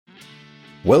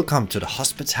Welcome to the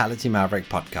Hospitality Maverick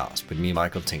podcast with me,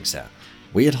 Michael Tingsager.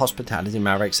 We at Hospitality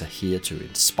Mavericks are here to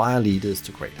inspire leaders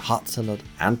to create heart-centered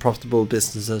and profitable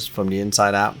businesses from the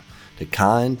inside out, the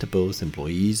kind that both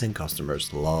employees and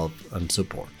customers love and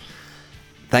support.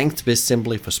 Thanks to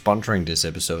BizSimply for sponsoring this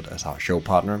episode as our show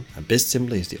partner. And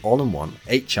BizSimply is the all-in-one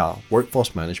HR,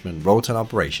 workforce management, rota and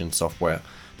operations software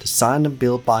designed and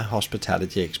built by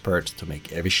hospitality experts to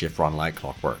make every shift run like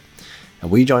clockwork.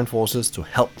 And we join forces to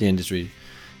help the industry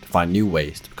to find new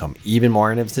ways to become even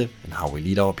more innovative in how we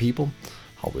lead our people,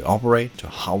 how we operate, to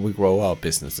how we grow our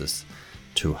businesses,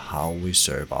 to how we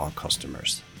serve our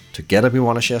customers. Together we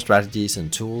want to share strategies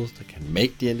and tools that can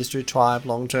make the industry thrive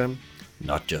long term,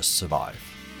 not just survive.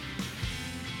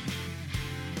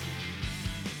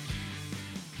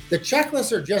 The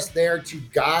checklists are just there to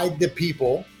guide the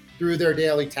people through their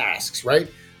daily tasks, right?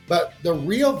 But the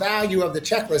real value of the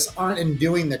checklists aren't in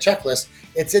doing the checklist.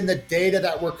 It's in the data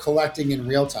that we're collecting in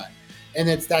real time. And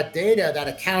it's that data, that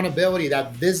accountability,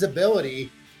 that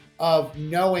visibility of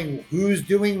knowing who's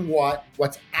doing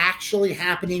what's actually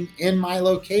happening in my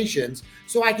locations,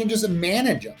 so I can just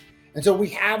manage them. And so we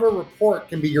have a report,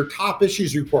 can be your top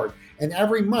issues report. And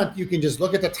every month you can just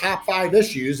look at the top 5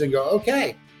 issues and go,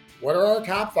 okay, what are our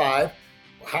top 5?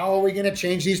 How are we going to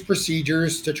change these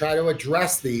procedures to try to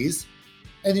address these?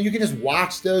 And then you can just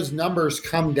watch those numbers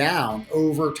come down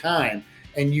over time.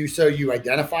 And you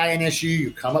identify an issue,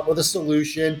 you come up with a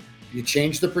solution, you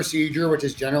change the procedure, which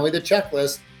is generally the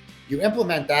checklist, you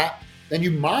implement that, then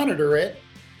you monitor it,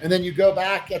 and then you go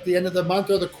back at the end of the month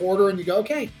or the quarter and you go,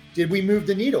 okay, did we move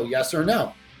the needle? Yes or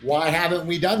no? Why haven't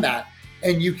we done that?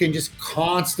 And you can just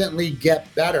constantly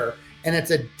get better. And it's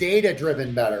a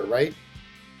data-driven better, right?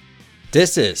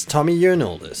 This is Tommy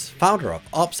Jørnoldis, founder of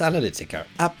Ops Analytica,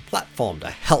 a platform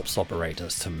that helps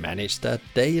operators to manage their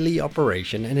daily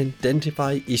operation and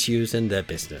identify issues in their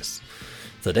business,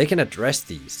 so they can address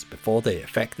these before they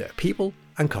affect their people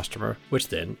and customer, which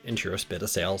then ensures better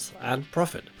sales and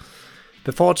profit.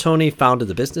 Before Tony founded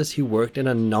the business, he worked in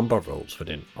a number of roles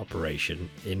within operation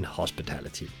in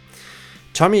hospitality.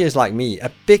 Tommy is, like me,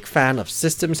 a big fan of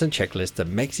systems and checklists that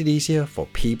makes it easier for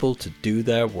people to do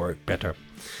their work better.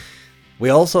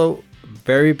 We're also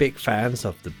very big fans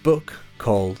of the book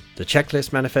called The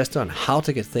Checklist Manifesto and How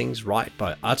to Get Things Right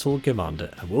by Atul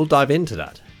Gawande, and we'll dive into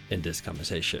that in this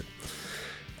conversation.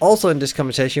 Also in this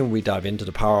conversation, we dive into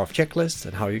the power of checklists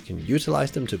and how you can utilize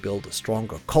them to build a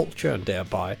stronger culture and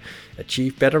thereby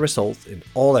achieve better results in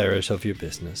all areas of your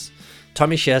business.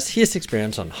 Tommy shares his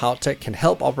experience on how tech can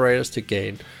help operators to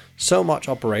gain so much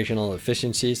operational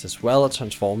efficiencies, as well as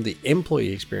transform the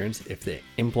employee experience if they're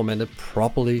implemented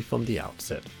properly from the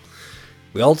outset.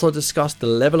 We also discuss the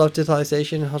level of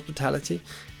digitalization in hospitality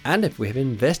and if we have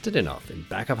invested enough in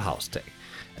back-of-house tech,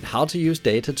 and how to use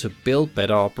data to build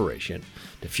better operation,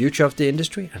 the future of the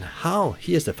industry, and how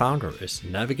he as the founder is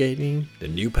navigating the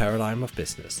new paradigm of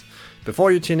business.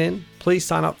 Before you tune in, please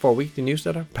sign up for a weekly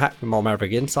newsletter packed with more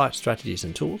Maverick insights, strategies,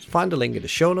 and tools. Find the link in the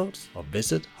show notes or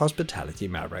visit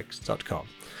hospitalitymavericks.com.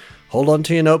 Hold on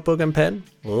to your notebook and pen.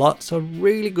 Lots of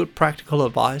really good practical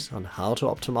advice on how to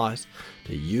optimize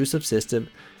the use of system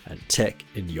and tech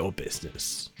in your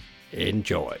business.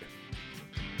 Enjoy.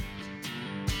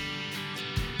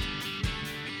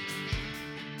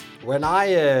 When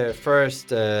I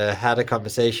first had a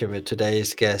conversation with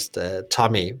today's guest,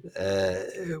 Tommy,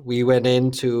 we went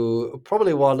into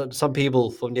probably some people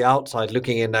from the outside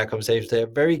looking in that conversation, they a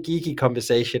very geeky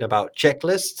conversation about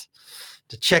checklists,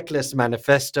 the checklist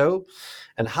manifesto,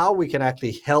 and how we can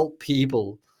actually help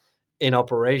people in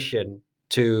operation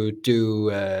to do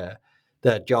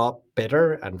their job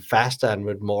better and faster and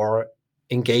with more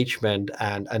engagement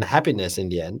and happiness in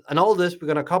the end. And all this we're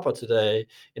going to cover today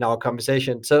in our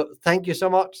conversation. So thank you so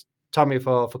much, Tommy,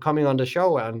 for coming on the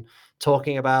show and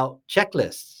talking about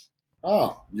checklists.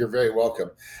 Oh, you're very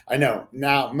welcome. I know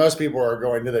now most people are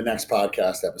going to the next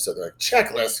podcast episode. They're like,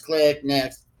 checklist, click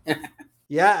next.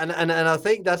 Yeah, and I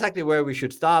think that's actually where we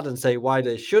should start and say why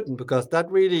they shouldn't, because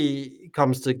that really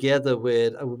comes together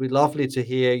with, it would be lovely to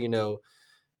hear,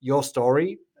 your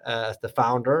story as the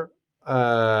founder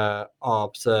of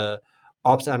Ops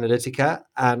Analytica,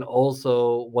 and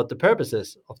also what the purpose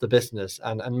is of the business,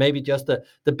 and maybe just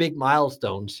the big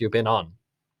milestones you've been on.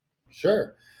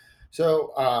 Sure.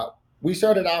 So we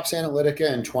started Ops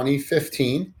Analytica in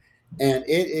 2015, and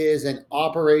it is an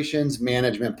operations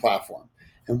management platform.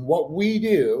 And what we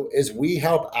do is we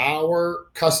help our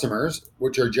customers,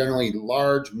 which are generally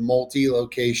large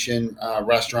multi-location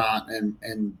restaurant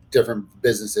and different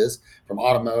businesses, from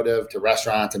automotive to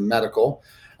restaurant to medical.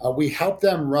 We help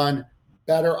them run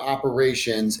better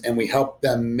operations, and we help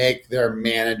them make their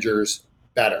managers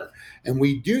better. And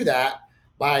we do that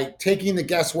by taking the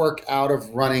guesswork out of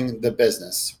running the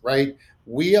business, right?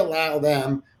 We allow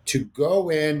them to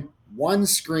go in one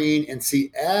screen and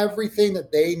see everything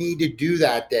that they need to do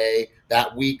that day,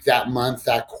 that week, that month,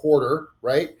 that quarter,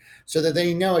 right? So that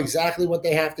they know exactly what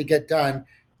they have to get done,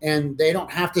 and they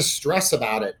don't have to stress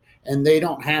about it, and they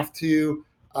don't have to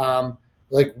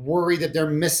like worry that they're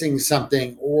missing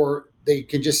something, or they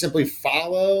can just simply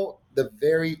follow the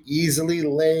very easily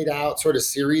laid out sort of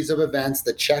series of events,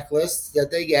 the checklists that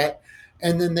they get,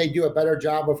 and then they do a better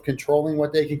job of controlling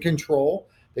what they can control.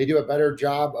 They do a better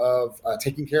job of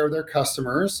taking care of their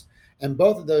customers. And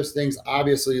both of those things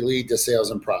obviously lead to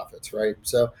sales and profits, right?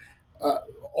 So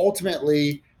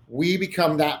ultimately, we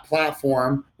become that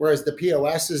platform, whereas the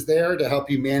POS is there to help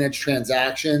you manage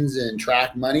transactions and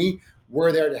track money.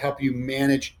 We're there to help you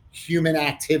manage human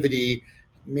activity,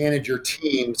 manage your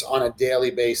teams on a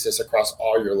daily basis across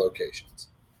all your locations.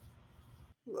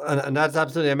 And that's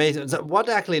absolutely amazing. So what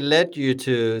actually led you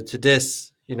to this,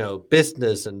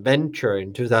 business and venture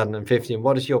in 2015?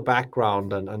 What is your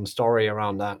background and story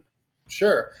around that?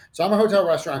 Sure. So I'm a hotel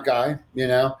restaurant guy,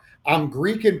 I'm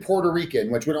Greek and Puerto Rican,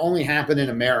 which would only happen in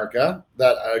America,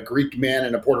 that a Greek man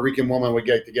and a Puerto Rican woman would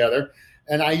get together.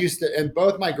 And and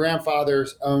both my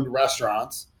grandfathers owned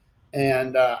restaurants.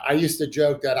 And I used to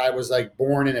joke that I was like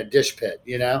born in a dish pit.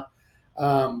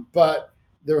 But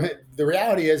the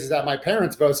reality is that my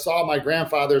parents both saw my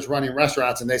grandfathers running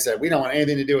restaurants, and they said, we don't want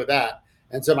anything to do with that.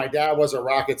 And so my dad was a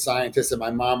rocket scientist, and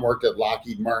my mom worked at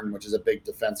Lockheed Martin, which is a big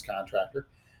defense contractor.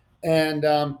 And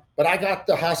but I got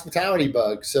the hospitality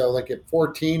bug. So like at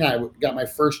 14, I got my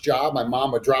first job. My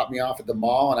mom would drop me off at the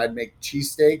mall, and I'd make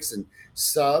cheesesteaks and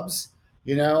subs,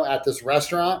 at this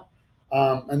restaurant.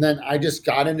 And then I just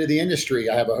got into the industry.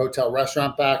 I have a hotel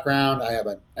restaurant background. I have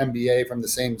an MBA from the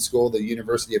same school, the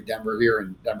University of Denver here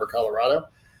in Denver, Colorado.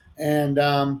 And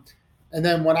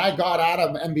then when I got out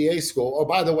of MBA school, oh,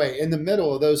 by the way, in the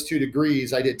middle of those 2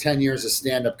 degrees, I did 10 years of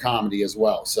stand-up comedy as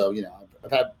well. So,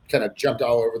 I've had kind of jumped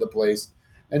all over the place.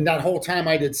 And that whole time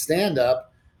I did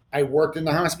stand-up, I worked in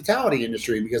the hospitality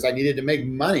industry because I needed to make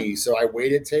money. So I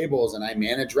waited tables and I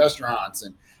managed restaurants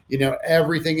and,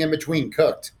 everything in between,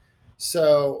 cooked.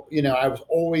 So, I was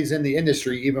always in the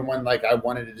industry, even when like I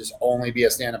wanted to just only be a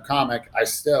stand-up comic, I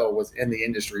still was in the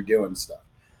industry doing stuff.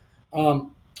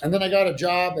 And then I got a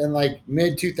job in like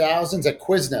mid 2000s at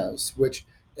Quiznos, which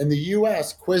in the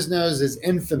US, Quiznos is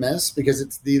infamous because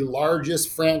it's the largest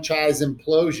franchise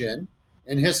implosion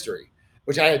in history,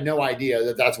 which I had no idea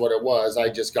that that's what it was. I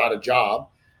just got a job,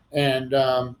 and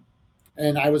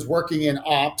I was working in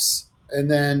ops, and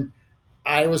then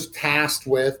I was tasked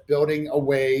with building a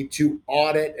way to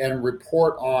audit and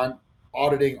report on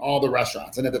auditing all the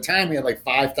restaurants. And at the time, we had like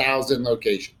 5,000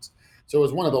 locations. So it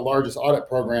was one of the largest audit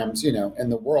programs, in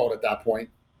the world at that point,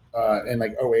 in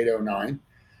like 08, 09.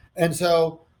 And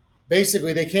so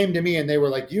basically they came to me and they were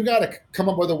like, you got to come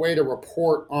up with a way to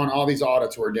report on all these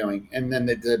audits we're doing. And then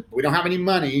they did, we don't have any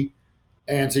money.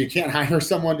 And so you can't hire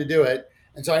someone to do it.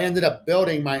 And so I ended up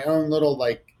building my own little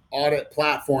like audit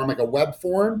platform, like a web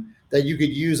form that you could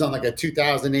use on like a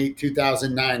 2008,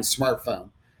 2009 smartphone.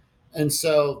 And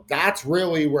so that's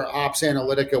really where Ops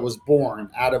Analytica was born,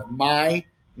 out of my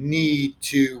need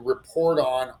to report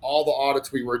on all the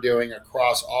audits we were doing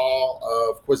across all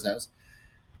of Quiznos.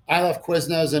 I left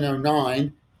Quiznos in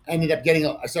 09,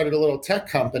 I started a little tech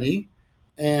company,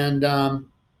 and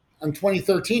in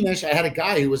 2013-ish, I had a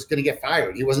guy who was going to get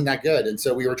fired. He wasn't that good. And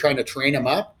so we were trying to train him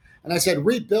up. And I said,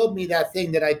 rebuild me that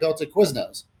thing that I built at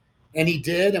Quiznos. And he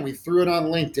did, and we threw it on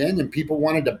LinkedIn, and people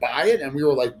wanted to buy it. And we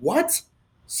were like, what?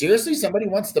 Seriously? Somebody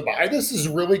wants to buy this? This is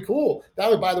really cool. That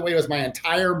was, by the way, was my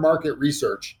entire market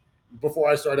research before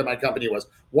I started my company. Was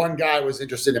one guy was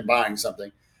interested in buying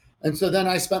something. And so then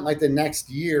I spent like the next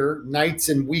year, nights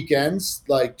and weekends,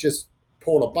 like just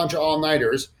pulled a bunch of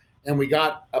all-nighters, and we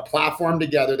got a platform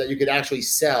together that you could actually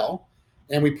sell.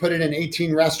 And we put it in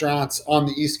 18 restaurants on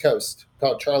the East Coast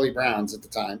called Charlie Brown's at the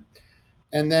time.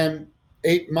 And then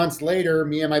 8 months later,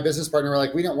 me and my business partner were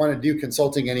like, we don't want to do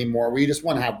consulting anymore. We just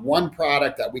want to have one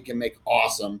product that we can make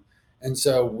awesome. And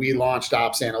so we launched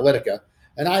Ops Analytica.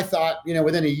 And I thought,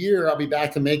 within a year, I'll be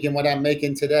back to making what I'm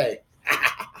making today.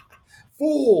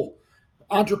 Fool,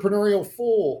 entrepreneurial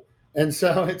fool. And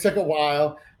so it took a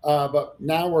while, but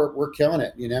now we're killing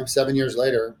it, 7 years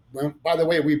later. By the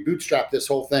way, we bootstrapped this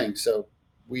whole thing. So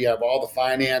we have all the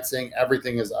financing,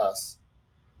 everything is us.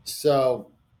 So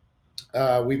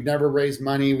we've never raised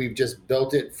money. We've just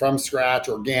built it from scratch,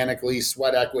 organically,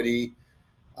 sweat equity.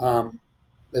 And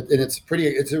it's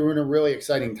in a really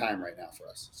exciting time right now for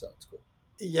us. So it's cool.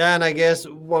 Yeah, and I guess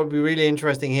what would be really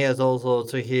interesting here is also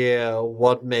to hear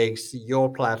what makes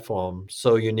your platform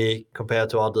so unique compared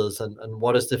to others, and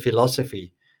what is the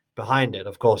philosophy behind it.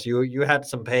 Of course, you had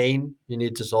some pain you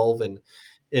need to solve in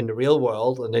the real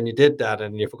world, and then you did that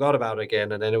and you forgot about it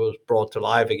again, and then it was brought to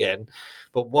life again.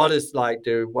 But what is like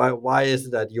the why is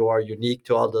it that you are unique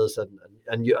to others,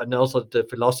 and you and also the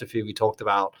philosophy we talked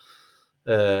about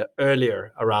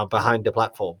earlier around behind the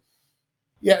platform?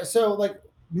 Yeah, so like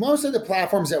most of the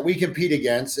platforms that we compete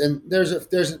against, and there's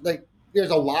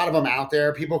a lot of them out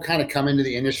there. People kind of come into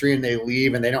the industry and they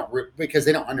leave and they don't because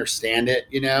they don't understand it,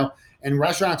 you know. And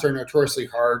restaurants are notoriously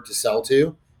hard to sell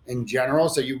to in general,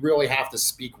 so you really have to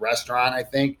speak restaurant. I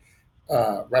think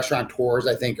restaurateurs,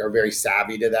 I think, are very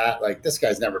savvy to that. Like this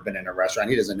guy's never been in a restaurant;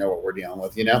 he doesn't know what we're dealing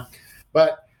with, you know.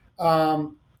 But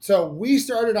so we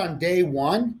started on day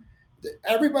one.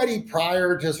 Everybody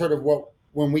prior to sort of what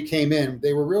when we came in,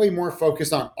 they were really more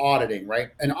focused on auditing,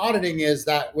 right? And auditing is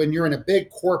that when you're in a big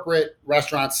corporate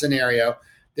restaurant scenario,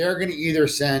 they're going to either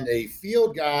send a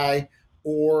field guy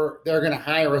or they're going to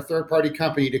hire a third party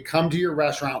company to come to your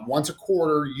restaurant once a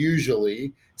quarter,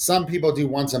 usually. Some people do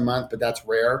once a month, but that's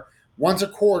rare. Once a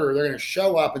quarter, they're going to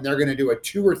show up and they're going to do a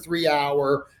 2 or 3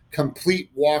 hour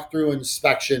complete walkthrough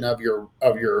inspection of your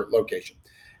location.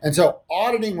 And so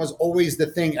auditing was always the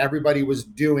thing everybody was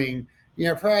doing, you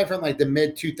know, probably from like the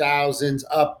mid 2000s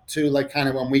up to like kind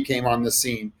of when we came on the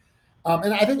scene.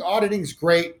 And I think auditing is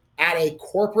great at a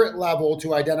corporate level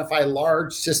to identify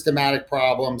large systematic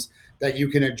problems that you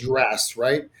can address,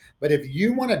 right? But if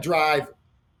you want to drive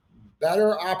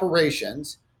better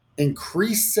operations,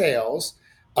 increase sales,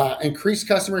 increase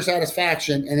customer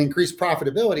satisfaction, and increase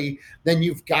profitability, then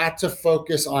you've got to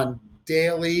focus on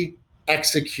daily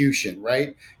execution,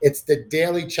 right? It's the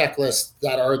daily checklists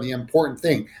that are the important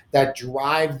thing that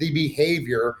drive the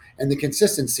behavior and the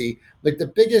consistency. Like the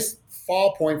biggest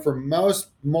fall point for most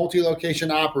multi-location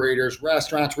operators,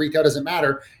 restaurants, retail, doesn't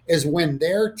matter, is when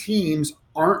their teams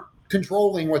aren't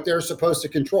controlling what they're supposed to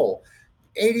control.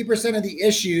 80% of the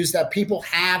issues that people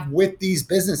have with these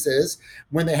businesses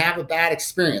when they have a bad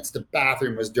experience, the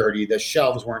bathroom was dirty, the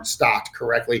shelves weren't stocked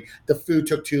correctly, the food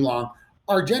took too long,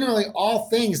 are generally all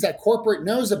things that corporate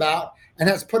knows about and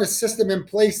has put a system in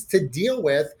place to deal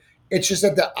with. It's just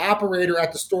that the operator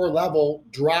at the store level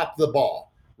dropped the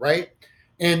ball, right?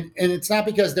 And it's not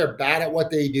because they're bad at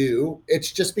what they do.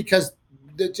 It's just because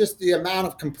just the amount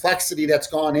of complexity that's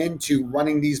gone into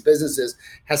running these businesses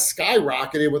has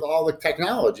skyrocketed with all the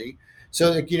technology.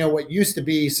 So that, you know, what used to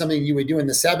be something you would do in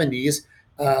the 70s,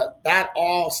 that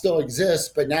all still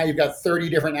exists, but now you've got 30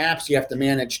 different apps you have to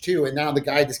manage too. And now the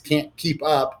guy just can't keep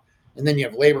up. And then you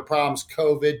have labor problems,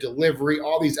 COVID, delivery,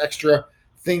 all these extra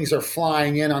things are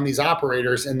flying in on these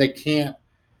operators and they can't,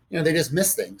 you know, they just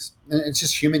miss things. And it's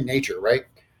just human nature, right?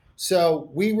 So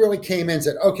we really came in and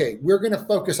said, okay, we're going to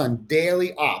focus on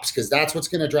daily ops because that's what's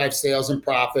going to drive sales and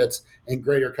profits and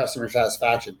greater customer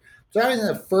satisfaction. So that was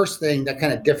the first thing that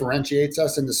kind of differentiates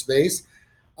us in the space,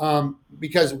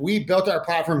 because we built our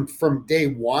platform from day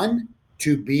one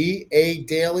to be a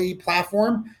daily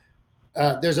platform.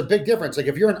 There's a big difference. Like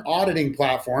if you're an auditing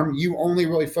platform, you only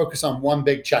really focus on one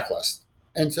big checklist.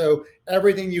 And so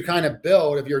everything you kind of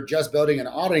build, if you're just building an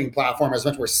auditing platform, is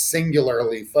much more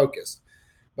singularly focused.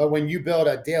 But when you build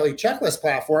a daily checklist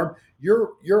platform,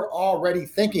 you're already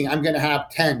thinking, I'm going to have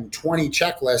 10, 20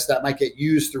 checklists that might get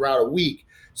used throughout a week.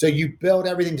 So you build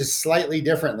everything just slightly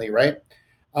differently, right?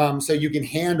 So you can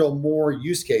handle more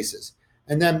use cases.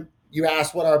 And then you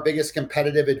ask what our biggest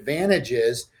competitive advantage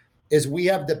is we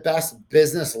have the best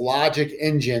business logic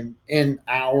engine in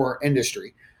our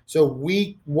industry. So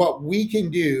what we can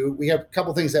do, we have a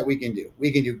couple things that we can do. We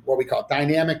can do what we call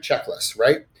dynamic checklists,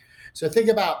 right? So think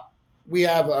about, we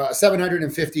have a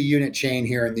 750 unit chain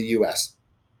here in the US,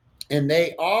 and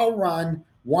they all run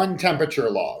one temperature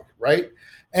log, right?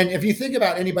 And if you think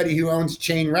about anybody who owns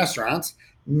chain restaurants,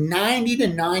 90 to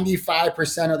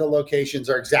 95% of the locations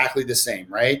are exactly the same,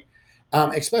 right?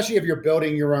 Especially if you're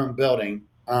building your own building.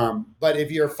 But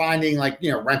if you're finding like,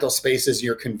 you know, rental spaces,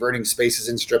 you're converting spaces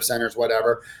in strip centers,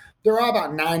 whatever, they're all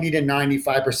about 90 to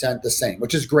 95% the same,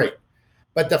 which is great.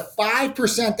 But the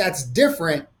 5% that's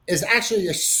different is actually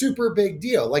a super big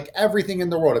deal. Like everything in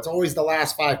the world, it's always the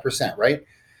last 5%, right?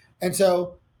 And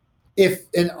so if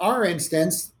in our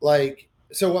instance, like,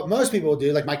 so what most people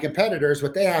do, like my competitors,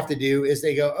 what they have to do is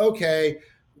they go, okay,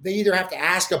 they either have to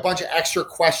ask a bunch of extra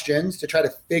questions to try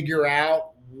to figure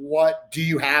out what, do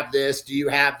you have this? Do you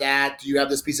have that? Do you have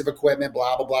this piece of equipment?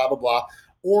 Blah, blah, blah, blah, blah.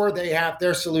 Or they have,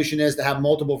 their solution is to have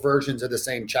multiple versions of the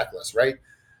same checklist, right?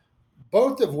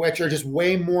 Both of which are just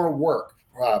way more work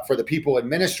for the people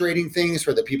administrating things,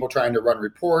 for the people trying to run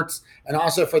reports, and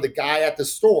also for the guy at the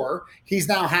store. He's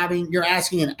now you're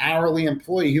asking an hourly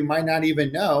employee who might not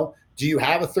even know, do you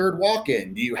have a third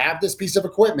walk-in? Do you have this piece of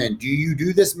equipment? Do you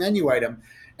do this menu item?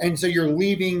 And so you're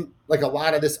leaving like a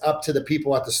lot of this up to the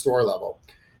people at the store level.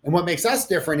 And what makes us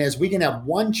different is we can have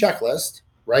one checklist,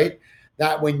 right?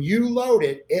 That when you load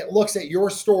it, it looks at your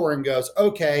store and goes,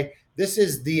 okay, this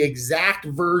is the exact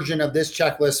version of this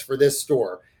checklist for this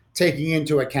store, taking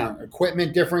into account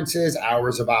equipment differences,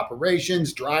 hours of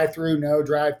operations, drive-through, no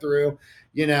drive-through.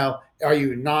 Are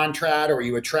you non-trad or are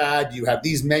you a trad? Do you have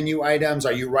these menu items?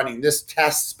 Are you running this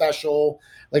test special?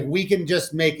 Like, we can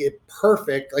just make it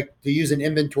perfect, like, to use an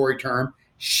inventory term,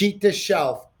 sheet to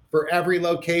shelf for every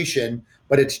location,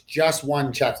 but it's just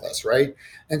one checklist, right?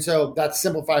 And so that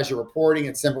simplifies your reporting,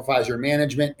 it simplifies your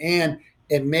management, and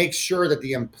it makes sure that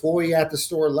the employee at the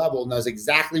store level knows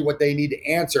exactly what they need to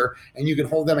answer, and you can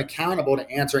hold them accountable to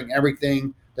answering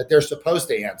everything that they're supposed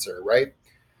to answer, right?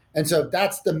 And so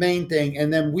that's the main thing.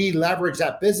 And then we leverage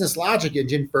that business logic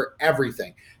engine for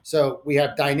everything. So we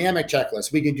have dynamic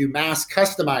checklists. We can do mass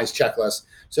customized checklists.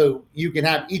 So you can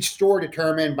have each store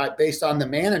determine based on the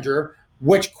manager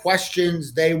which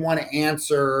questions they want to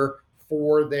answer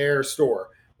for their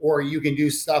store. Or you can do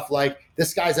stuff like,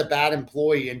 this guy's a bad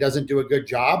employee and doesn't do a good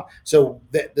job. So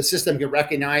the system can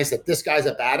recognize that this guy's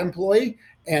a bad employee,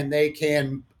 and they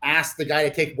can ask the guy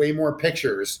to take way more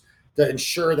pictures to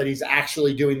ensure that he's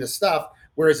actually doing the stuff.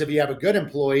 Whereas if you have a good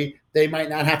employee, they might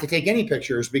not have to take any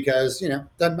pictures because,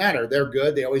 doesn't matter. They're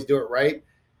good. They always do it right.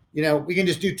 We can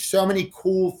just do so many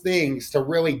cool things to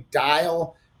really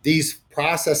dial these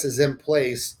processes in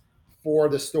place for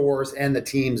the stores and the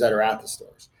teams that are at the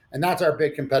stores. And that's our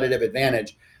big competitive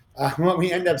advantage. What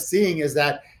we end up seeing is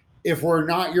that if we're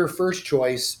not your first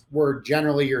choice, we're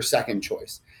generally your second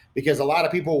choice, because a lot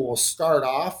of people will start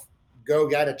off, go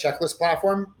get a checklist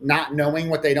platform, not knowing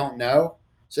what they don't know.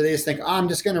 So they just think, I'm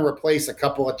just going to replace a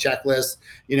couple of checklists,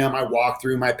 my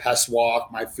walkthrough, my pest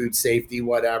walk, my food safety,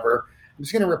 whatever. I'm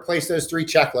just going to replace those 3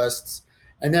 checklists.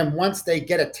 And then once they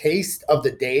get a taste of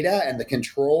the data and the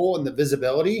control and the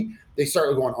visibility, they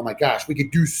start going, oh my gosh, we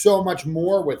could do so much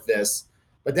more with this.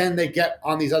 But then they get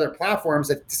on these other platforms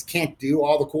that just can't do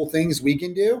all the cool things we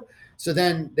can do. So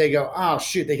then they go, oh,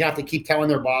 shoot, they have to keep telling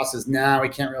their bosses, no, we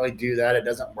can't really do that. It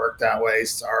doesn't work that way.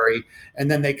 Sorry. And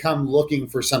then they come looking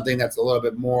for something that's a little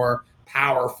bit more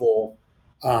powerful,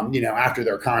 after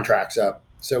their contract's up.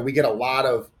 So we get a lot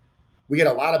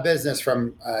of business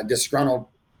from disgruntled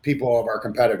people of our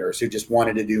competitors who just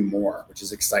wanted to do more, which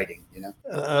is exciting,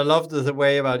 I love the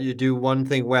way about you do one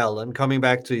thing well. And coming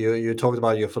back to you talked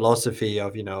about your philosophy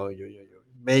of, you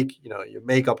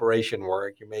make operation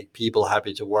work, you make people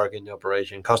happy to work in the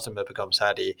operation, customer becomes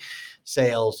happy,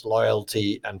 sales,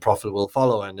 loyalty, and profit will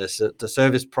follow. And this, the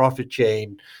service profit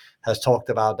chain has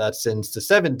talked about that since the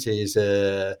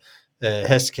 70s.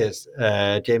 Hesketh,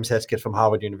 James Hesketh from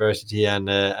Harvard University and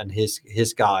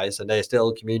his guys, and they're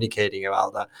still communicating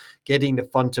about that, getting the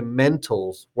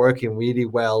fundamentals working really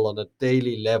well on a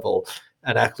daily level,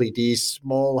 and actually these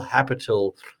small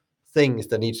habitual things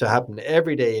that needs to happen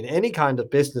every day in any kind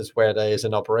of business where there is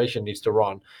an operation needs to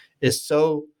run is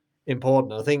so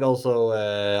important. I think also,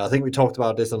 I think we talked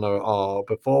about this on our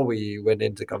before we went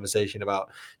into conversation about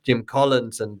Jim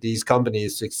Collins, and these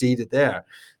companies succeeded there.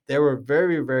 They were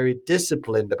very, very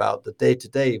disciplined about the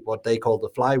day-to-day, what they call the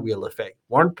flywheel effect,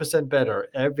 1% better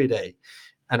every day,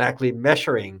 and actually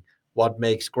measuring what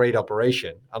makes great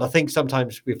operation. And I think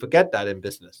sometimes we forget that in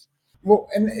business. Well,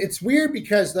 and it's weird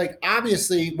because, like,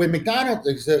 obviously when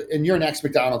McDonald's, and you're an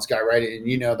ex-McDonald's guy, right? And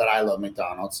you know that I love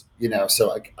McDonald's, so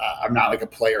like, I'm not like a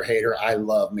player hater. I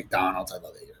love McDonald's. I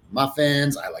love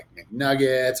muffins. I like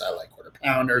McNuggets. I like quarter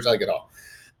pounders. I like it all.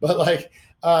 But like,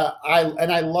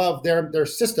 I love their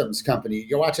systems company.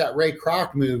 You watch that Ray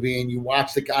Kroc movie and you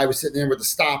watch the guy was sitting there with the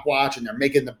stopwatch and they're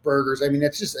making the burgers. I mean,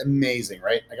 it's just amazing,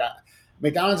 right?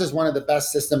 McDonald's is one of the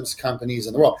best systems companies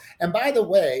in the world. And by the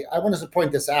way, I wanted to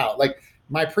point this out. Like,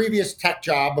 my previous tech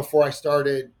job before I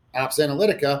started Ops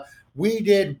Analytica, we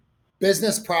did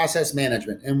business process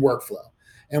management and workflow.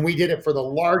 And we did it for the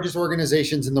largest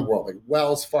organizations in the world, like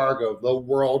Wells Fargo, the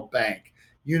World Bank,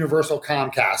 Universal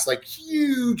Comcast, like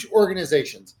huge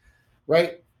organizations,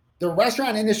 right? The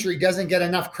restaurant industry doesn't get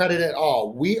enough credit at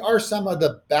all. We are some of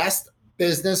the best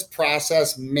business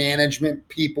process management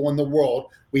people in the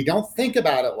world. We don't think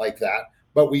about it like that,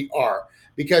 but we are,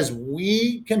 because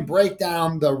we can break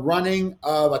down the running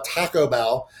of a Taco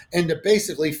Bell into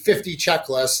basically 50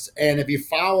 checklists. And if you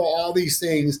follow all these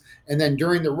things, and then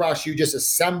during the rush, you just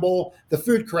assemble the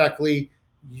food correctly,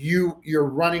 you're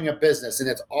running a business. And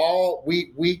it's all,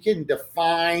 we can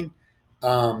define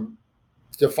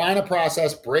Define a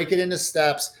process, break it into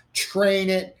steps, train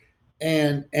it,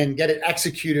 and get it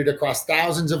executed across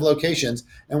thousands of locations.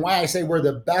 And why I say we're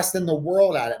the best in the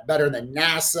world at it, better than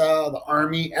NASA, the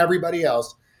Army, everybody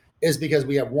else, is because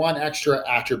we have one extra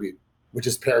attribute, which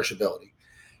is perishability.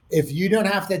 If you don't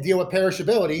have to deal with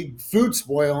perishability, food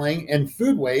spoiling, and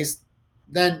food waste,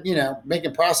 then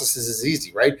making processes is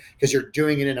easy, right? Because you're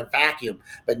doing it in a vacuum.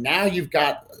 But now you've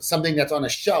got something that's on a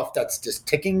shelf that's just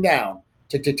ticking down.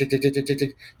 Tick, tick, tick, tick, tick, tick,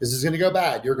 tick. This is going to go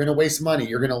bad. You're going to waste money.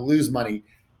 You're going to lose money.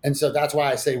 And so that's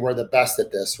why I say we're the best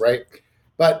at this, right?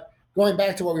 But going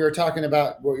back to what we were talking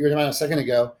about, what you were talking about a second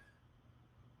ago,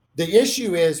 the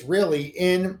issue is really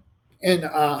in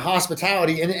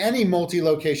hospitality, in any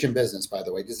multi-location business, by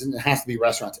the way, it has to be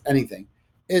restaurants, anything,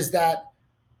 is that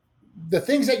the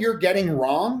things that you're getting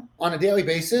wrong on a daily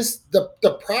basis,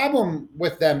 the problem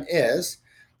with them is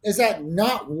that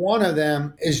not one of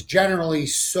them is generally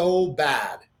so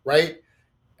bad, right?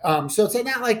 So it's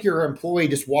not like your employee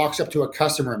just walks up to a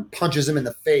customer and punches him in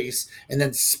the face and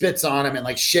then spits on him and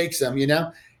like shakes him,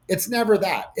 It's never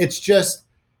that. It's just,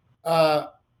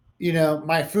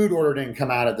 my food order didn't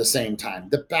come out at the same time.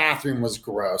 The bathroom was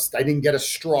gross. I didn't get a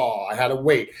straw. I had to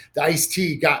wait. The iced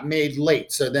tea got made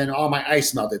late. So then all my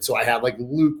ice melted. So I had like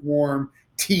lukewarm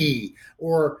tea,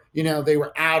 or, they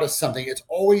were out of something. It's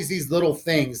always these little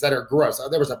things that are gross.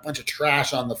 There was a bunch of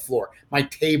trash on the floor. My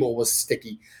table was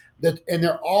sticky. And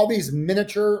they're all these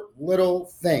miniature little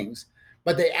things,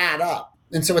 but they add up.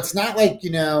 And so it's not like,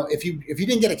 if you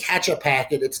didn't get a ketchup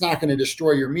packet, it's not going to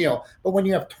destroy your meal. But when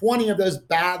you have 20 of those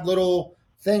bad little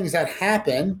things that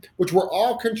happen, which were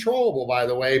all controllable, by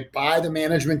the way, by the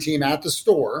management team at the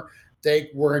store,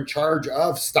 they were in charge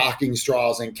of stocking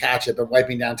straws and ketchup and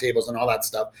wiping down tables and all that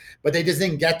stuff. But they just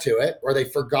didn't get to it, or they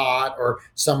forgot, or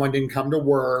someone didn't come to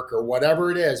work, or whatever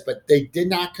it is. But they did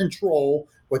not control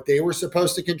what they were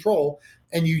supposed to control.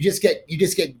 And you just get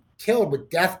killed with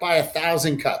death by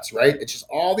 1,000 cuts, right? It's just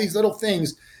all these little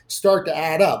things start to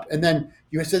add up. And then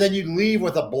you leave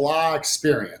with a blah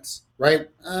experience, right?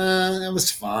 That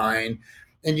was fine.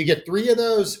 And you get 3 of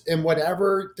those in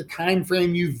whatever the time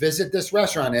frame you visit this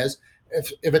restaurant is.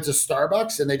 If it's a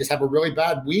Starbucks and they just have a really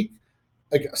bad week,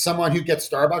 like someone who gets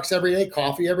Starbucks every day,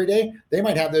 coffee every day, they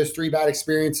might have those 3 bad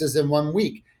experiences in 1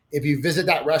 week. If you visit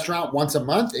that restaurant once a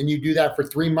month and you do that for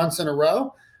 3 months in a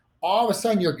row, all of a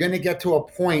sudden you're going to get to a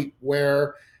point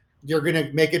where you're going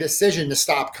to make a decision to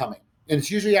stop coming. And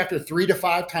it's usually after 3 to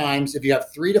 5 times. If you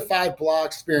have 3 to 5 blah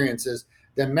experiences,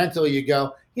 then mentally you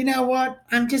go, you know what?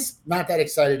 I'm just not that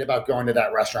excited about going to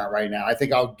that restaurant right now. I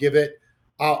think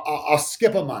I'll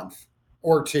skip a month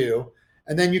or 2.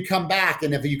 And then you come back.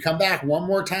 And if you come back one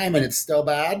more time and it's still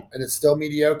bad and it's still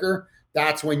mediocre,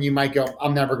 that's when you might go,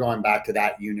 I'm never going back to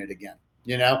that unit again,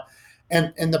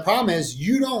 And the problem is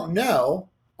you don't know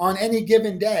on any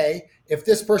given day if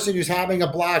this person who's having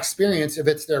a blah experience, if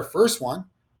it's their first one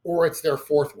or it's their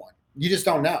 4th one. You just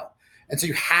don't know. And so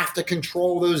you have to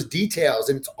control those details.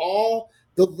 And it's all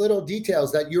the little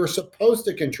details that you're supposed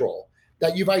to control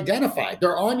that you've identified.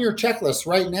 They're on your checklist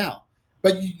right now,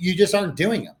 but you just aren't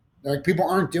doing them. Like people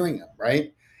aren't doing them,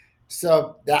 right?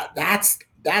 So that's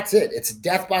it. It's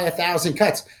death by 1,000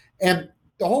 cuts. And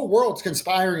the whole world's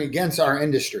conspiring against our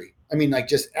industry. I mean, like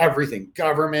just everything,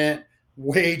 government,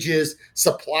 wages,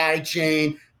 supply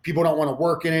chain. People don't want to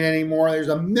work in it anymore. There's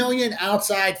a million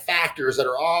outside factors that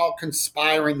are all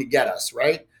conspiring to get us,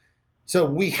 right? So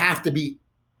we have to be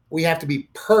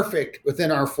perfect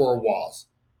within our 4 walls.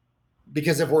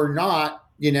 Because if we're not,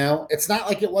 it's not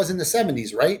like it was in the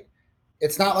 70s, right?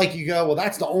 It's not like you go, well,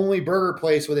 that's the only burger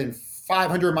place within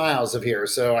 500 miles of here,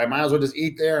 so I might as well just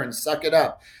eat there and suck it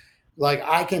up. Like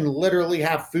I can literally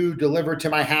have food delivered to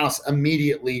my house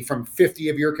immediately from 50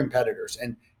 of your competitors.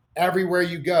 And everywhere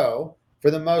you go, for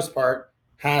the most part,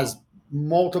 has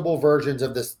multiple versions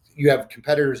of this. You have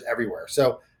competitors everywhere.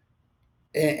 So,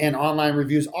 and online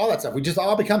reviews, all that stuff. We just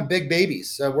all become big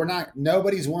babies. So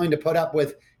nobody's willing to put up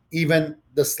with even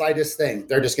the slightest thing.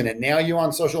 They're just going to nail you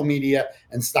on social media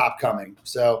and stop coming.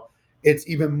 So it's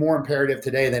even more imperative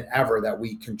today than ever that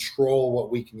we control what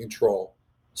we can control,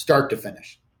 start to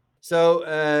finish.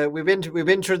 So we've been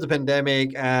through the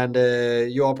pandemic, and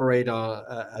you operate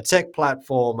a tech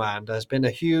platform, and there's been a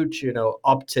huge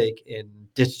uptake in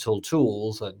digital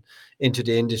tools and into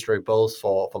the industry, both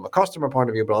from a customer point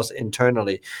of view, but also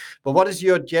internally. But what is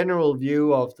your general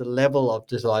view of the level of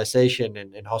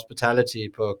digitalization in hospitality?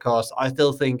 Because I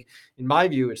still think, in my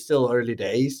view, it's still early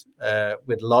days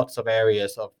with lots of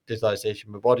areas of digitalization.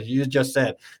 But what you just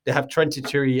said, they have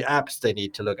 23 apps they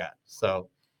need to look at. So.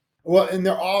 Well, and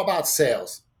they're all about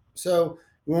sales. So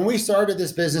when we started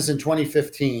this business in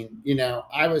 2015,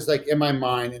 I was like in my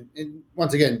mind, and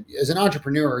once again, as an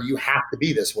entrepreneur, you have to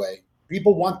be this way.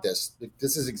 People want this.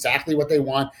 This is exactly what they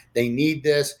want. They need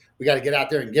this. We got to get out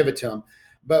there and give it to them.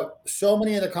 But so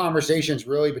many of the conversations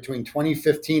really between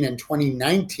 2015 and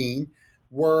 2019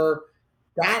 were,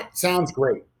 that sounds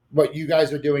great. What you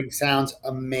guys are doing sounds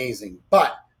amazing.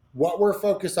 But what we're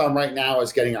focused on right now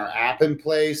is getting our app in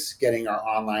place, getting our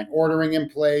online ordering in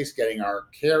place, getting our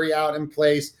carry out in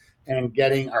place, and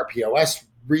getting our POS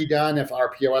redone if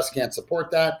our POS can't support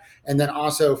that. And then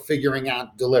also figuring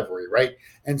out delivery, right?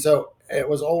 And so it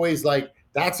was always like,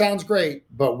 that sounds great,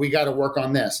 but we got to work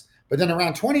on this. But then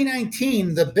around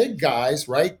 2019, the big guys,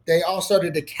 right, they all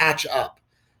started to catch up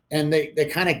and they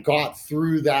kind of got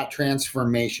through that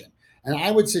transformation. And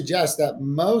I would suggest that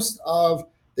most of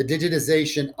the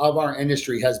digitization of our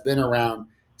industry has been around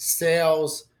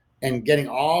sales and getting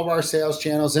all of our sales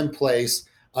channels in place.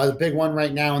 The big one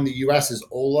right now in the US is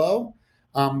Olo,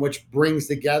 which brings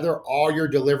together all your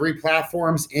delivery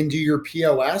platforms into your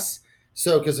POS.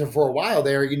 So, because for a while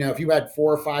there, if you had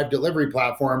 4 or 5 delivery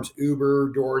platforms,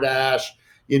 Uber, DoorDash,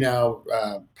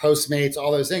 Postmates,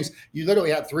 all those things, you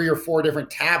literally had 3 or 4 different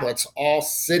tablets all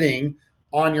sitting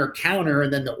on your counter,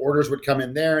 and then the orders would come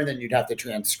in there, and then you'd have to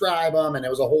transcribe them, and it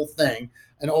was a whole thing.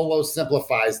 And Olo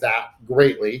simplifies that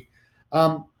greatly.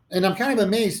 And I'm kind of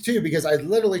amazed too, because I was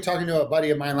literally talking to a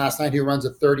buddy of mine last night who runs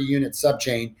a 30-unit sub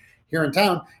chain here in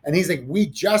town, and he's like, we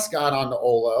just got onto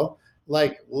Olo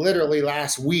like literally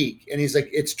last week, and he's like,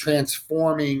 it's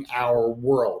transforming our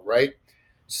world, right?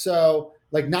 So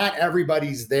like, not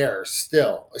everybody's there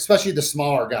still, especially the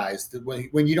smaller guys.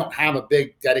 When you don't have a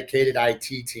big dedicated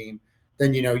IT team,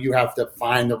 then you have to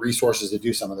find the resources to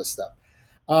do some of this stuff.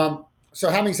 So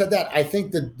having said that, I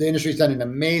think that the industry's done an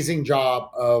amazing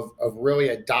job of really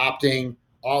adopting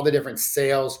all the different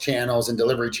sales channels and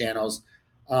delivery channels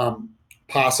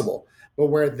possible. But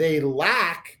where they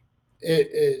lack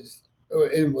is,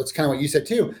 and what's kind of what you said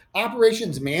too,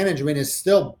 operations management is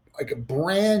still like a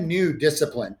brand new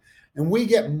discipline. And we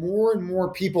get more and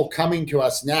more people coming to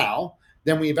us now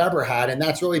than we've ever had. And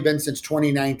that's really been since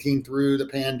 2019 through the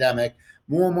pandemic.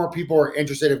 More and more people are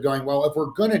interested in going, well, if we're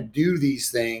going to do these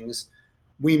things,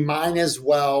 we might as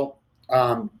well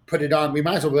put it on. We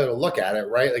might as well be able to look at it,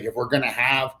 right? Like if we're going to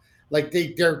have, like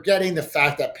they're getting the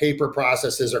fact that paper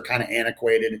processes are kind of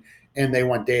antiquated and they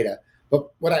want data. But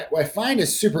what I find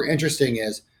is super interesting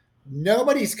is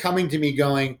nobody's coming to me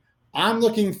going, I'm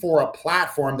looking for a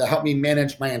platform to help me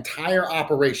manage my entire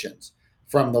operations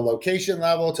from the location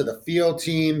level to the field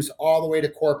teams, all the way to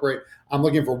corporate. I'm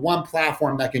looking for one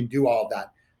platform that can do all of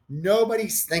that.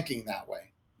 Nobody's thinking that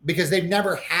way because they've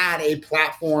never had a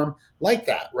platform like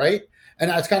that, right?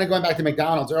 And I was kind of going back to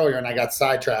McDonald's earlier and I got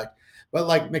sidetracked. But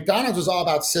like McDonald's was all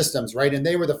about systems, right? And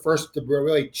they were the first to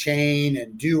really chain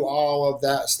and do all of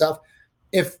that stuff.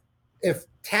 If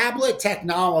tablet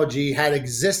technology had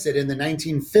existed in the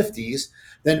 1950s,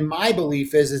 then my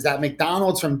belief is that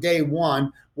McDonald's from day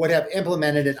one would have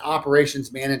implemented an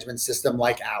operations management system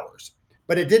like ours.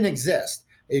 But it didn't exist.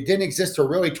 It didn't exist till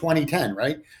really 2010,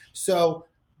 right? So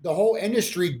the whole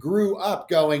industry grew up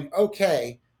going,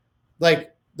 okay,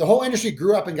 like the whole industry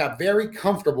grew up and got very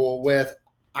comfortable with,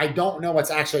 I don't know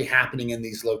what's actually happening in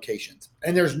these locations.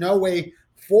 And there's no way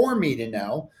for me to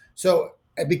know. So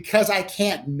because I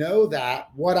can't know that,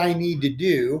 what I need to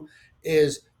do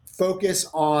is focus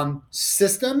on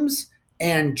systems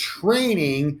and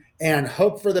training and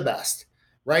hope for the best,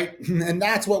 right? And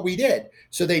that's what we did.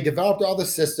 So they developed all the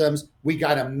systems. We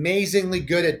got amazingly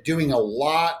good at doing a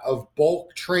lot of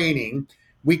bulk training.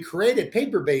 We created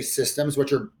paper-based systems,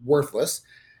 which are worthless,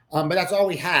 but that's all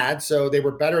we had. So they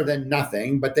were better than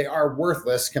nothing, but they are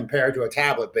worthless compared to a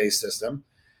tablet-based system.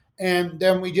 And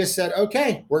then we just said,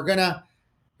 okay, we're gonna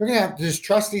have to just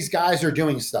trust these guys are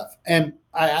doing stuff. And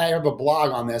I have a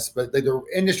blog on this, but the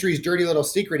industry's dirty little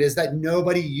secret is that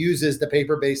nobody uses the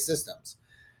paper-based systems.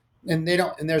 And they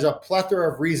don't, and there's a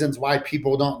plethora of reasons why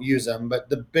people don't use them, but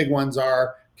the big ones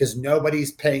are because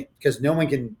nobody's paying, because no one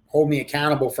can hold me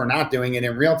accountable for not doing it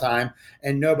in real time,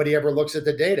 and nobody ever looks at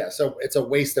the data. So it's a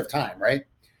waste of time, right?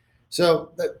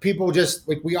 So that people just,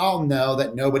 like, we all know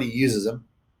that nobody uses them.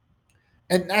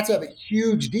 And that's a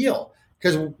huge deal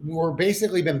because we're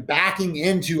basically been backing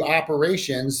into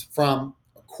operations from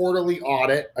a quarterly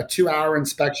audit, a 2-hour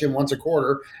inspection once a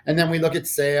quarter. And then we look at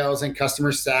sales and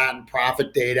customer sat and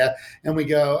profit data. And we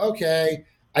go, okay,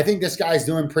 I think this guy's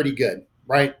doing pretty good,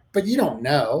 right? But you don't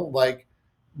know, like,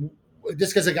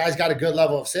 just because a guy's got a good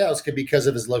level of sales could be because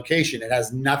of his location. It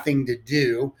has nothing to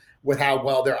do with how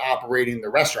well they're operating the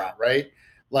restaurant, right?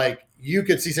 Like, you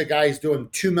could see some guy who's doing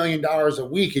 $2 million a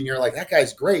week and you're like, that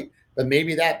guy's great. but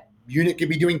maybe that unit could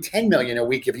be doing 10 million a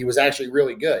week if he was actually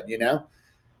really good, you know?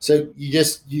 So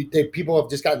people have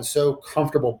just gotten so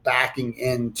comfortable backing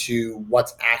into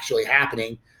what's actually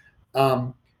happening.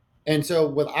 Um, and so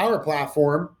with our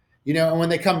platform, and when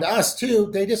they come to us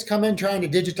too, they just come in trying to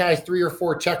digitize 3 or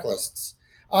 4 checklists.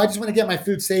 Oh, I just want to get my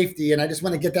food safety and I just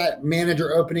want to get that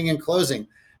manager opening and closing.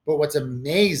 But what's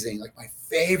amazing, like my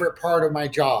favorite part of my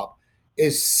job,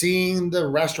 is seeing the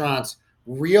restaurants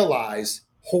realize,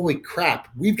 holy crap,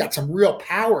 we've got some real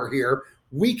power here.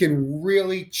 We can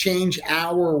really change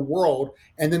our world.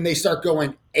 And then they start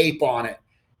going ape on it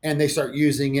and they start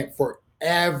using it for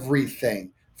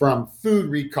everything from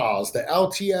food recalls to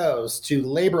LTOs to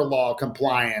labor law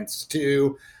compliance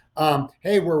to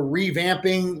hey,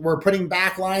 we're putting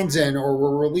back lines in, or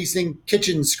we're releasing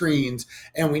kitchen screens,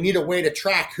 and we need a way to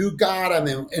track who got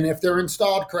them and if they're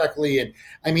installed correctly. And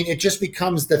I mean, it just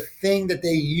becomes the thing that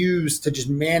they use to just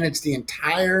manage the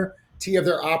entirety of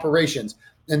their operations.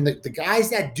 And the guys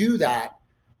that do that,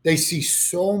 they see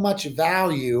so much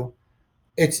value.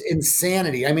 It's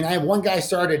insanity. I mean, I have one guy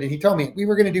started and he told me we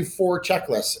were going to do 4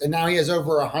 checklists, and now he has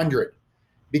over 100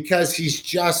 because he's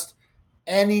just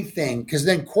anything. Because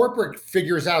then corporate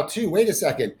figures out too, wait a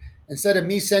second, instead of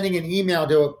me sending an email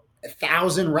to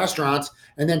 1,000 restaurants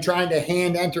and then trying to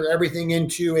hand enter everything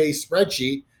into a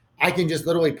spreadsheet, I can just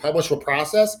literally publish a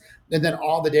process, and then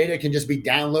all the data can just be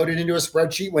downloaded into a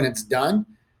spreadsheet when it's done.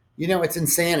 It's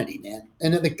insanity, man.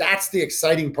 And I think that's the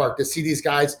exciting part, to see these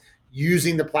guys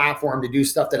using the platform to do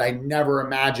stuff that I never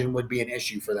imagined would be an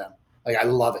issue for them. Like, I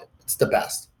love it. It's the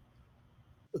best.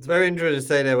 It's very interesting to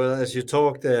say that. Well, as you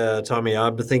talked, Tommy,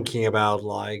 I've been thinking about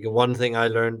like one thing I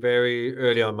learned very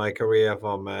early on in my career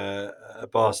from a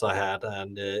boss I had,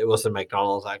 and it was in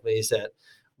McDonald's. Actually, he said,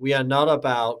 "We are not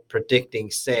about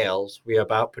predicting sales. We are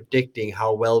about predicting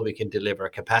how well we can deliver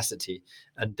capacity,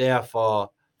 and therefore,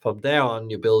 from there on,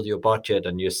 you build your budget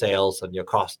and your sales and your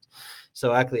cost."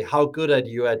 So actually, how good are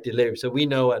you at delivery? So we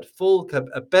know at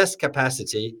best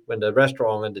capacity, when the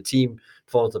restaurant and the team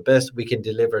performs the best, we can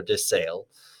deliver this sale.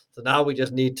 So now we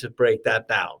just need to break that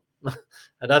down.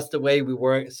 And that's the way we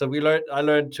work. So I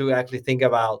learned to actually think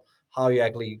about how you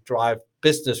actually drive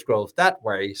business growth that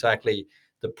way. So actually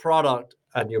the product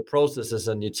and your processes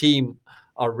and your team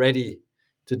are ready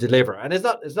to deliver. And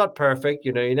it's not perfect,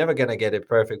 you're never going to get it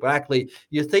perfect, but actually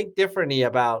you think differently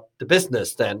about the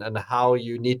business then, and how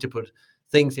you need to put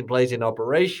things in place in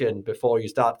operation before you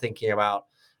start thinking about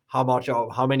how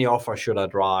many offers should I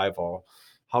drive, or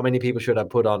how many people should I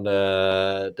put on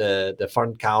the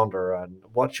front counter, and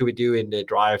what should we do in the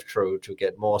drive-through to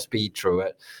get more speed through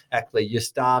it. Actually, you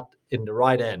start in the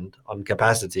right end on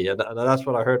capacity, and that's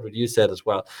what I heard what you said as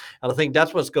well. And I think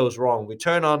that's what goes wrong. We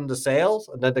turn on the sales,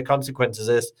 and then the consequences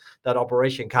is that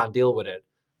operation can't deal with it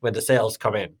when the sales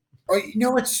come in. Oh,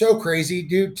 what's so crazy,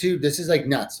 dude? Too, this is like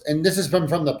nuts, and this is from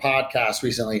the podcast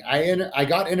recently. I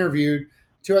got interviewed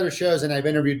 2 other shows, and I've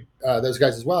interviewed those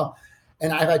guys as well.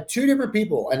 And I've had 2 different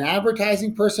people, an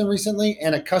advertising person recently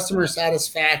and a customer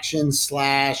satisfaction /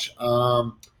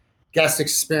 guest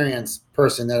experience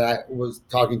person that I was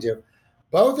talking to.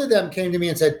 Both of them came to me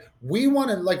and said, we want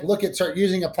to start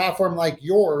using a platform like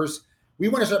yours. We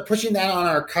want to start pushing that on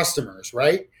our customers,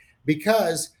 right?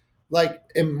 Because like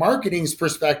in marketing's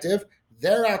perspective,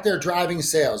 they're out there driving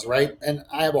sales, right? And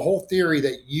I have a whole theory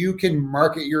that you can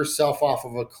market yourself off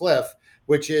of a cliff,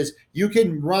 which is you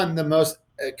can run the most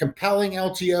compelling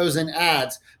LTOs and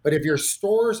ads, but if your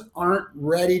stores aren't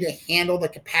ready to handle the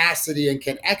capacity and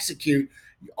can execute,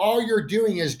 all you're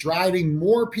doing is driving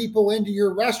more people into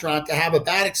your restaurant to have a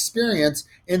bad experience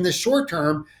in the short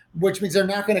term, which means they're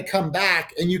not going to come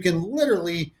back. And you can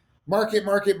literally market,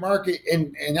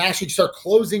 and actually start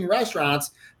closing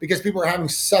restaurants because people are having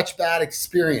such bad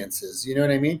experiences. You know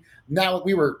what I mean? Now,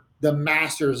 we were the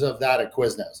masters of that at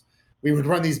Quiznos. We would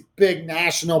run these big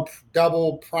national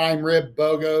double prime rib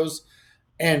BOGOs,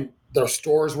 and their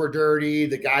stores were dirty.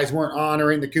 The guys weren't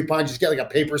honoring the coupon. Just get like a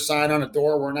paper sign on a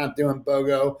door. We're not doing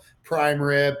BOGO prime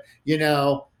rib,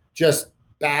 just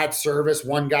bad service.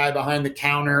 One guy behind the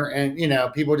counter, and,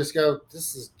 people just go,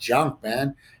 this is junk,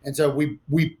 man. And so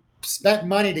we spent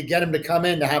money to get them to come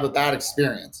in to have a bad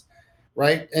experience.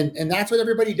 Right. And that's what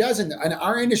everybody does. And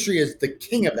our industry is the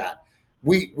king of that.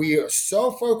 We are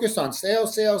so focused on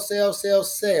sales.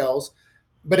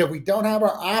 But if we don't have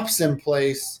our ops in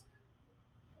place,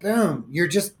 boom, you're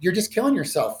just killing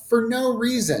yourself for no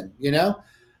reason,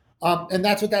 And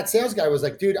that's what that sales guy was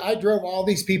like, dude, I drove all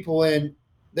these people in.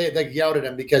 They yelled at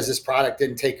him because this product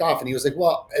didn't take off. And he was like,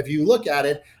 well, if you look at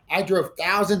it, I drove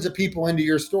thousands of people into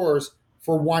your stores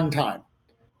for one time,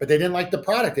 but they didn't like the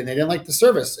product and they didn't like the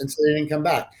service. And so they didn't come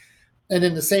back. And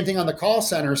then the same thing on the call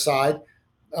center side.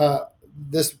 Uh,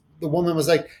 the woman was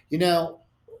like,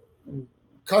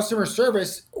 customer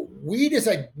service,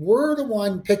 we're the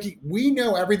one picking, we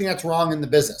know everything that's wrong in the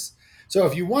business. So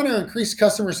if you want to increase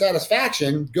customer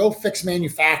satisfaction, go fix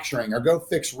manufacturing or go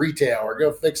fix retail or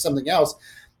go fix something else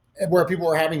where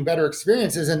people are having better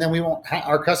experiences, and then we won't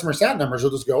our customer sat numbers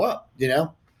will just go up,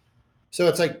 So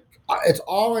it's like it's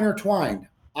all intertwined.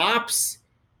 Ops,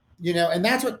 and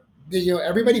that's what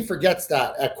everybody forgets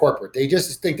that at corporate. They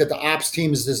just think that the ops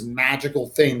team is this magical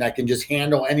thing that can just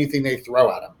handle anything they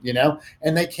throw at them,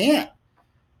 and they can't.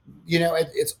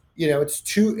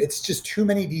 It's just too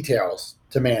many details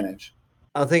to manage.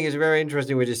 I think it's very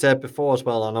interesting what you said before as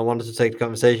well, and I wanted to take the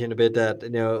conversation a bit that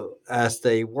as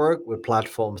they work with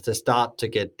platforms, they start to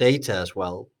get data as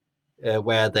well,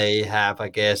 where they have, I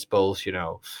guess, both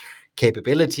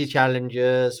capability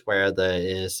challenges, where there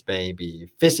is maybe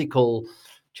physical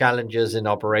challenges in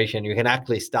operation. You can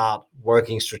actually start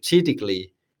working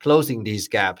strategically, closing these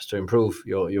gaps to improve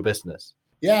your business.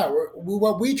 Yeah,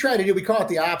 what we try to do, we call it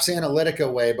the Ops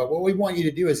Analytica way, but what we want you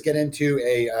to do is get into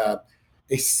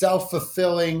a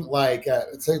self-fulfilling,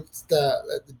 it's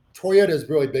the Toyota is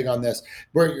really big on this,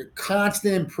 where you're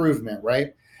constant improvement,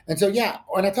 right? And so,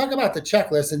 when I talk about the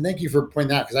checklist, and thank you for pointing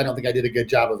that because I don't think I did a good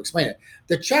job of explaining it.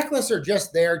 The checklists are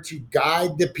just there to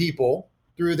guide the people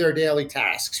through their daily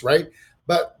tasks, right?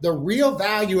 But the real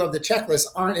value of the checklists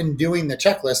aren't in doing the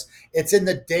checklist. It's in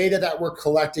the data that we're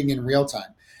collecting in real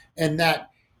time. And that,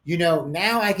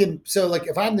 now I can, so like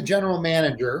if I'm the general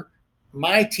manager,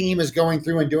 my team is going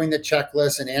through and doing the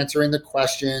checklist and answering the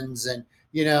questions and,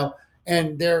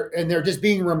 and they're just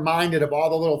being reminded of all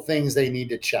the little things they need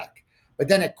to check. But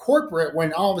then at corporate,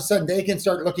 when all of a sudden they can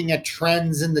start looking at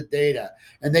trends in the data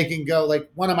and they can go, like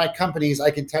one of my companies,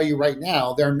 I can tell you right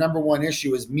now, their number one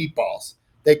issue is meatballs.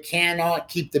 They cannot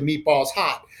keep the meatballs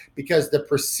hot because the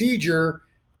procedure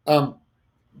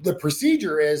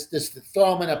is just to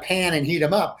throw them in a pan and heat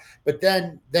them up, but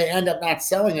then they end up not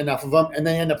selling enough of them and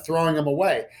they end up throwing them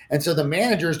away. And so the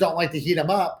managers don't like to heat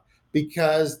them up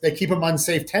because they keep them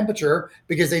unsafe temperature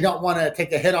because they don't want to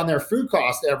take a hit on their food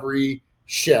cost every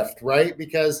shift, right?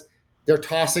 Because they're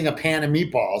tossing a pan of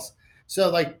meatballs.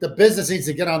 So like the business needs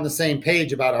to get on the same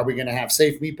page about, are we going to have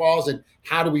safe meatballs and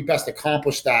how do we best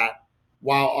accomplish that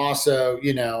while also,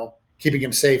 keeping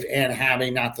them safe and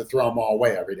having not to throw them all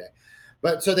away every day.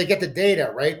 But so they get the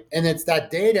data, right? And it's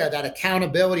that data, that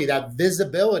accountability, that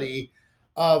visibility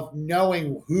of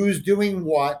knowing who's doing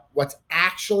what's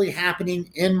actually happening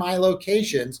in my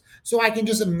locations so I can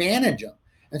just manage them.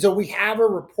 And so we have a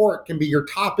report, can be your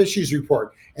top issues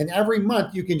report. And every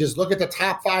month you can just look at the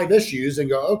top 5 issues and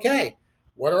go, okay,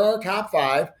 what are our top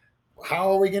 5?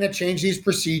 How are we going to change these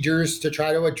procedures to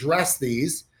try to address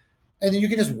these? And then you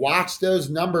can just watch those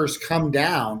numbers come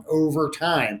down over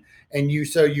time. And you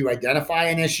identify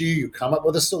an issue, you come up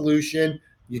with a solution,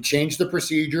 you change the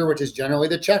procedure, which is generally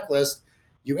the checklist,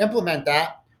 you implement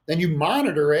that, then you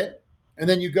monitor it, and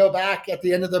then you go back at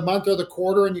the end of the month or the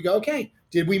quarter and you go, okay,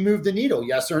 did we move the needle?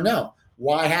 Yes or no?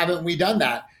 Why haven't we done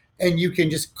that? And you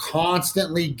can just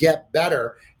constantly get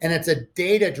better. And it's a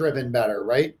data-driven better,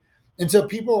 right? And so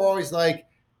people are always like,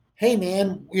 hey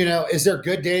man, is there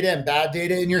good data and bad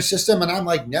data in your system? And I'm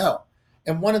like, no.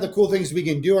 And one of the cool things we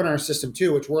can do in our system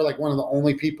too, which we're like one of the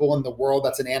only people in the world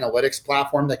that's an analytics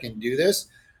platform that can do this,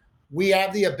 we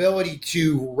have the ability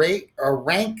to rate or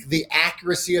rank the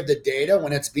accuracy of the data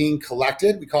when it's being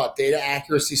collected. We call it data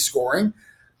accuracy scoring.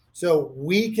 So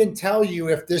we can tell you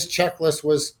if this checklist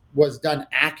was done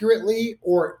accurately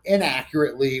or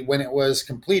inaccurately when it was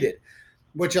completed,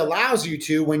 which allows you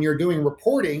to, when you're doing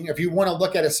reporting, if you want to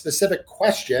look at a specific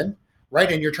question,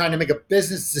 right, and you're trying to make a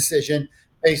business decision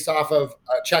based off of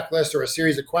a checklist or a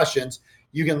series of questions,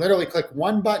 you can literally click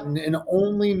one button and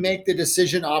only make the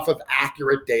decision off of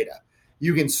accurate data.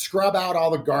 You can scrub out all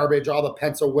the garbage, all the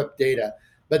pencil whip data.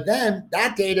 But then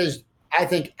that data is, I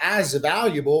think, as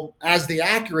valuable as the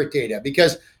accurate data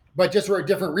but just for a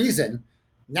different reason.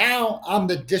 Now I'm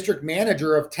the district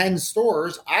manager of 10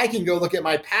 stores. I can go look at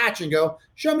my patch and go,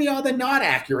 show me all the not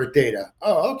accurate data.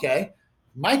 Oh, okay.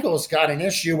 Michael's got an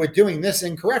issue with doing this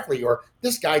incorrectly, or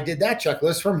this guy did that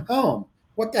checklist from home.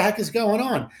 What the heck is going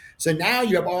on? So now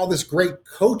you have all this great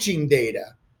coaching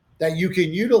data that you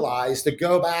can utilize to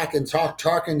go back and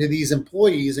talking to these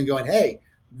employees and going, hey,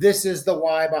 this is the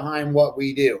why behind what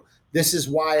we do. This is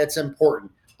why it's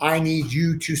important. I need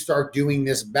you to start doing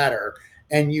this better.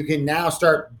 And you can now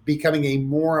start becoming a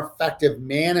more effective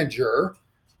manager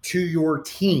to your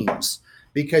teams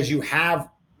because you have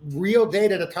real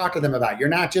data to talk to them about. You're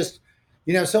not just,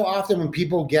 so often when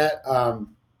people get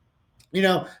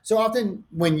So often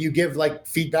when you give like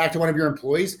feedback to one of your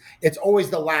employees, it's always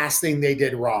the last thing they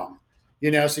did wrong.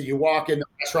 So you walk in the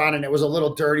restaurant and it was a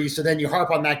little dirty. So then you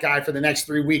harp on that guy for the next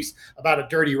 3 weeks about a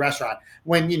dirty restaurant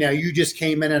when, you just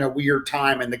came in at a weird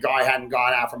time and the guy hadn't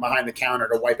gone out from behind the counter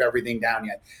to wipe everything down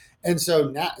yet. And so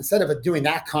now, instead of doing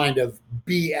that kind of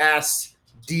BS,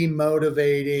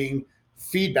 demotivating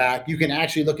feedback, you can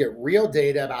actually look at real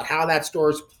data about how that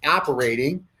store's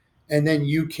operating, and then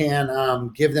you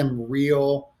can give them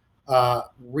real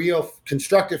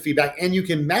constructive feedback, and you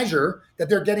can measure that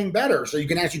they're getting better, so you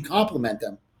can actually compliment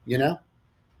them. Yeah,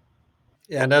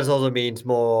 and that also means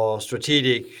more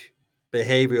strategic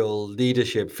behavioral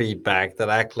leadership feedback that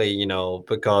actually,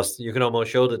 because you can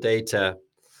almost show the data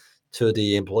to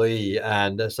the employee.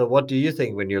 And so, what do you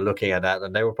think when you're looking at that?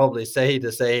 And they will probably say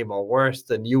the same or worse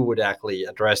than you would actually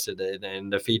address it in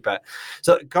the feedback.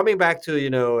 So, coming back to,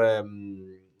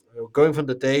 going from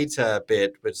the data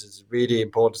bit, which is really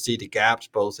important to see the gaps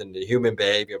both in the human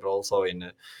behavior, but also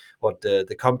in what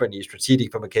the company is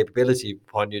strategic from a capability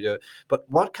point of view. But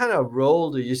what kind of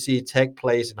role do you see tech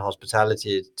plays in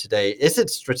hospitality today? Is it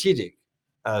strategic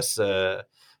as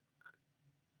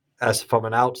from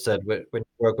an outset when you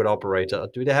work with operator?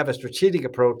 Do they have a strategic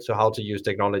approach to how to use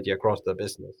technology across the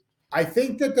business? I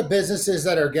think that the businesses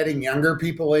that are getting younger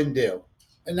people in do.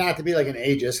 And not to be like an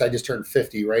ageist, I just turned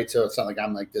 50, right? So it's not like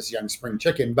I'm like this young spring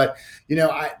chicken, but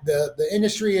the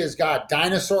industry has got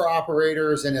dinosaur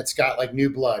operators and it's got like new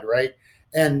blood, right?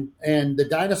 And the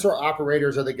dinosaur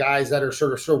operators are the guys that are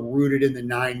sort of so rooted in the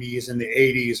 90s and the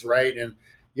 80s, right? And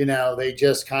they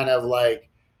just kind of like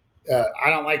I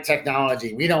don't like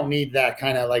technology. We don't need that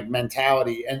kind of like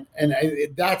mentality, and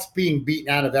that's being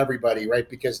beaten out of everybody, right?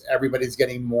 Because everybody's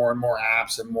getting more and more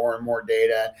apps and more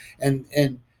data, and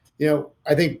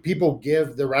I think people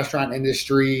give the restaurant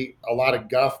industry a lot of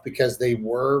guff because they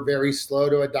were very slow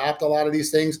to adopt a lot of these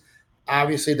things.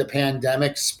 Obviously, the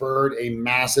pandemic spurred a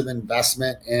massive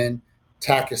investment in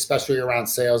tech, especially around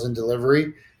sales and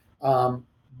delivery.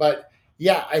 But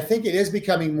yeah, I think it is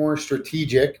becoming more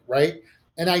strategic, right?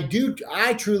 And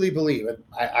I truly believe, and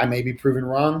I may be proven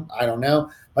wrong, I don't know,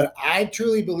 but I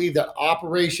truly believe that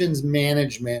operations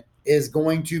management is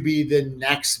going to be the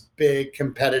next big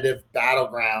competitive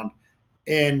battleground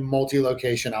in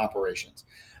multi-location operations.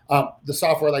 The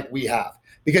software like we have,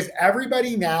 because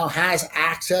everybody now has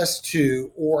access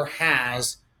to or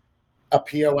has a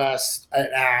POS, an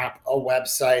app, a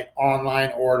website,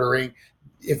 online ordering.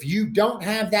 If you don't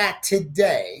have that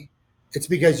today, it's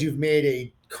because you've made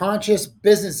a conscious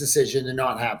business decision to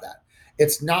not have that.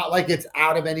 It's not like it's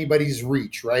out of anybody's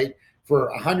reach, right? For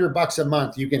 $100 a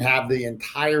month, you can have the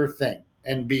entire thing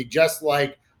and be just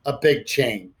like a big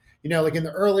chain. Like in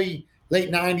the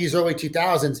late 90s, early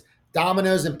 2000s,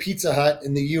 Domino's and Pizza Hut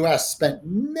in the US spent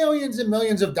millions and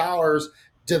millions of dollars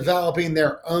developing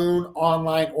their own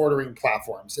online ordering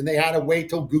platforms. And they had to wait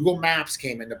till Google Maps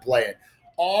came into play. And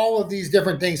all of these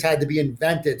different things had to be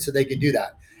invented so they could do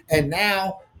that. And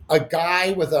now a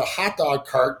guy with a hot dog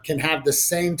cart can have the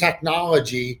same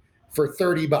technology for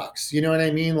 $30. You know what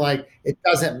I mean? Like it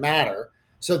doesn't matter.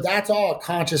 So that's all a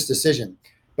conscious decision.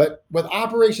 But with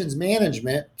operations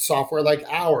management software like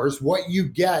ours, what you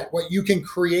can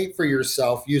create for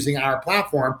yourself using our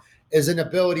platform is an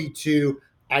ability to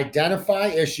identify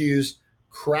issues,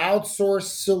 crowdsource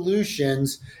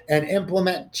solutions, and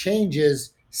implement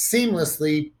changes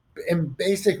seamlessly in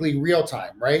basically real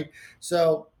time, right?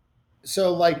 So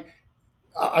like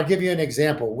I'll give you an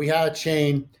example. We had a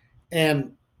chain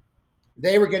and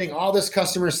they were getting all this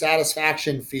customer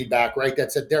satisfaction feedback, right?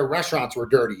 That said their restaurants were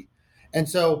dirty. And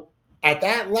so at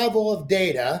that level of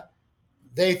data,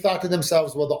 they thought to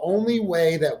themselves, well, the only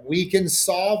way that we can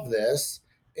solve this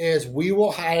is we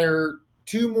will hire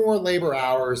 2 more labor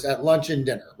hours at lunch and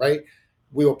dinner, right?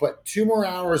 We will put 2 more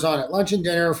hours on at lunch and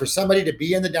dinner for somebody to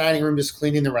be in the dining room just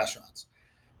cleaning the restaurants.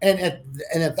 And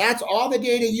if that's all the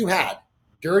data you had,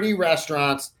 dirty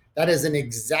restaurants, that is an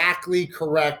exactly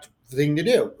correct thing to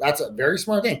do. That's a very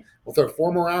smart thing. We'll throw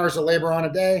 4 more hours of labor on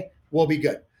a day, we'll be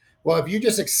good. Well, if you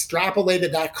just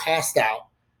extrapolated that cost out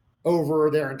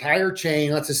over their entire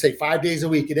chain, let's just say 5 days a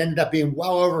week, it ended up being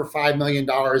well over $5 million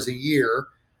a year.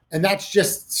 And that's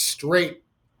just straight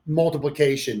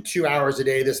multiplication, 2 hours a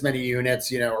day, this many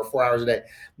units, or 4 hours a day,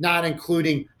 not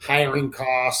including hiring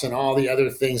costs and all the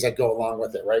other things that go along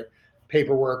with it, right?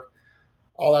 Paperwork,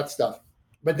 all that stuff.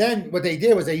 But then what they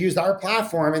did was they used our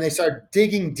platform and they started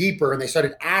digging deeper and they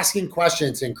started asking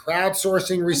questions and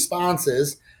crowdsourcing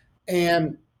responses.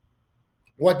 And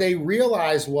what they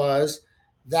realized was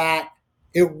that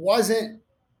it wasn't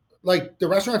like the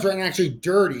restaurants weren't actually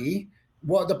dirty.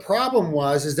 What the problem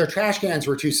was is their trash cans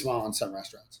were too small in some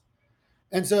restaurants.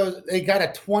 And so they got a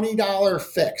 $20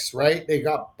 fix, right? They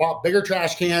bought bigger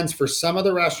trash cans for some of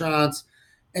the restaurants.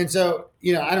 And so,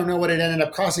 I don't know what it ended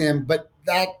up costing them, but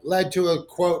that led to a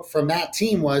quote from that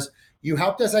team was, you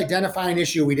helped us identify an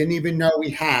issue we didn't even know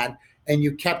we had, and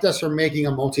you kept us from making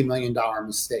a multi-million dollar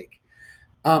mistake.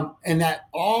 And that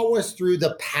all was through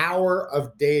the power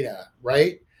of data,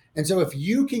 right? And so if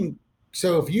you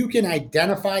can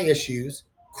identify issues,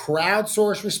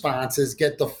 crowdsource responses,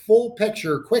 get the full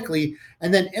picture quickly,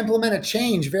 and then implement a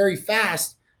change very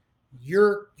fast,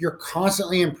 you're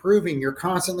constantly improving, you're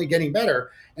constantly getting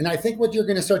better. And I think what you're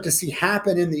going to start to see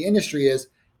happen in the industry is,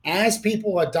 as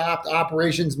people adopt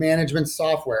operations management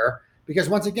software, because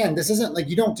once again, this isn't like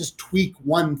you don't just tweak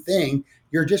one thing,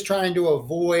 you're just trying to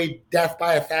avoid death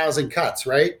by 1,000 cuts,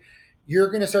 right? You're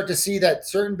going to start to see that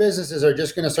certain businesses are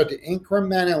just going to start to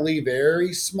incrementally, very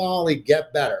smallly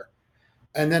get better.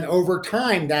 And then over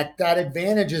time, that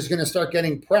advantage is going to start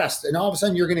getting pressed. And all of a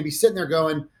sudden, you're going to be sitting there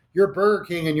going, you're Burger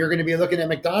King, and you're going to be looking at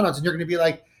McDonald's, and you're going to be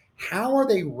like, how are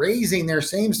they raising their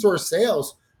same store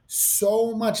sales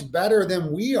so much better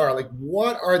than we are? Like,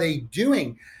 what are they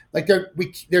doing? Like,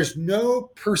 there's no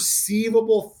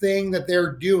perceivable thing that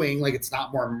they're doing. Like, it's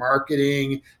not more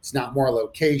marketing, it's not more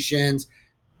locations,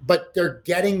 but they're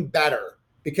getting better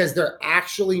because they're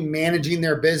actually managing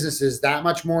their businesses that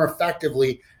much more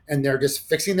effectively, and they're just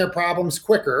fixing their problems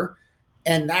quicker.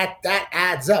 And that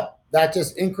adds up. That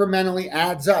just incrementally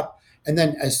adds up. And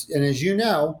then as you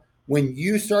know, when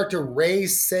you start to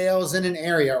raise sales in an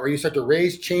area, or you start to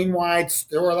raise chain-wide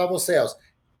store level sales,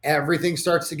 everything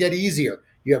starts to get easier.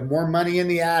 You have more money in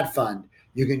the ad fund.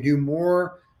 You can do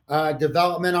more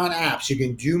development on apps. You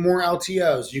can do more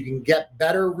LTOs. You can get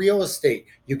better real estate.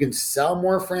 You can sell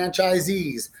more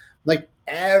franchisees. Like,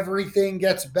 everything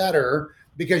gets better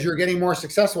because you're getting more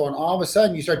successful. And all of a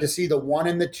sudden you start to see the one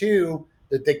and the two,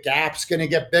 that the gap's going to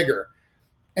get bigger.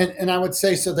 And I would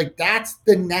say, so like, that's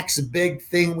the next big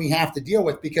thing we have to deal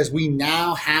with, because we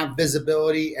now have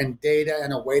visibility and data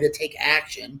and a way to take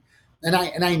action. And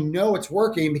I know it's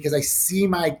working because I see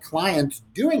my clients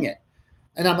doing it.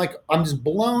 And I'm just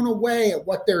blown away at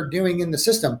what they're doing in the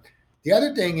system. The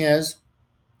other thing is,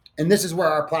 and this is where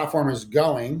our platform is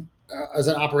going as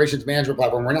an operations management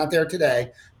platform. We're not there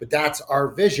today, but that's our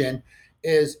vision,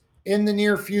 is in the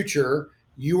near future,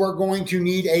 you are going to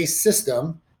need a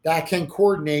system that can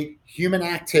coordinate human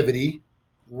activity,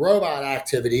 robot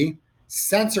activity,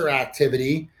 sensor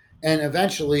activity, and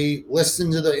eventually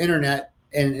listen to the internet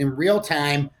and in real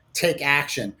time take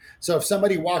action. So if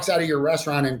somebody walks out of your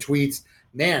restaurant and tweets,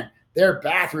 man, their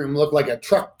bathroom looked like a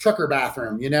trucker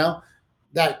bathroom,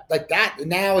 that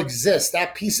now exists.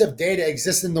 That piece of data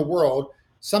exists in the world.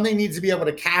 Something needs to be able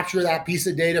to capture that piece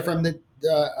of data from the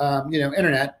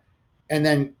internet, and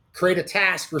then create a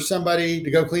task for somebody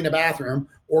to go clean a bathroom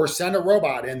or send a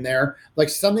robot in there. Like,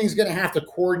 something's going to have to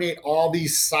coordinate all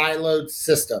these siloed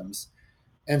systems.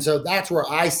 And so that's where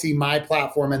I see my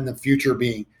platform in the future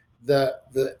being the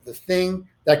thing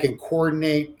that can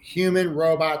coordinate human,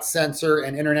 robot, sensor,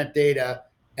 and internet data,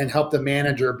 and help the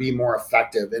manager be more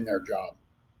effective in their job.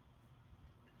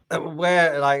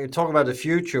 Where, like, talk about the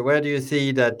future, where do you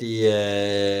see that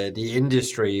the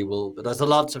industry will? There's a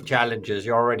lots of challenges.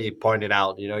 You already pointed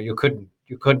out. You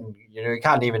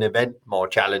can't even invent more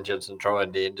challenges and throw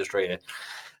in the industry.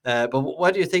 But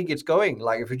where do you think it's going?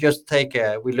 Like, if we just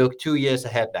we look 2 years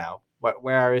ahead now,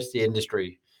 where is the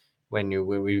industry when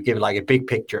we give like a big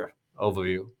picture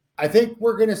overview? I think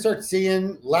we're going to start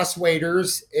seeing less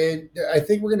waiters, and I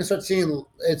think we're going to start seeing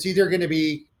it's either going to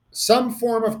be some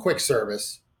form of quick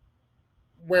service,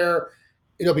 where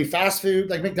it'll be fast food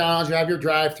like McDonald's. You have your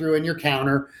drive-through and your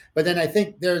counter, but then I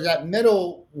think there's that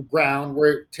middle ground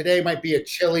where today might be a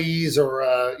Chili's or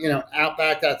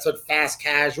Outback, that sort of fast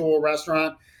casual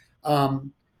restaurant.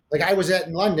 Like, I was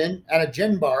in London at a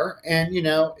gin bar, and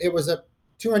it was a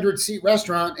 200-seat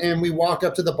restaurant, and we walked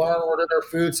up to the bar, ordered our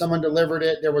food, someone delivered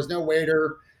it. There was no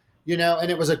waiter,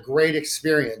 and it was a great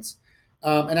experience.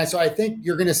 So I think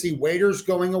you're going to see waiters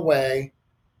going away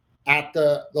at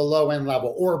the low end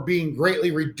level, or being greatly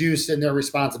reduced in their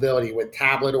responsibility with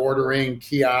tablet ordering,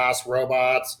 kiosks,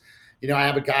 robots. I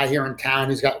have a guy here in town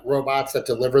who's got robots that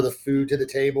deliver the food to the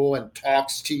table and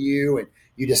talks to you, and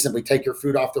you just simply take your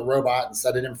food off the robot and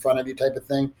set it in front of you, type of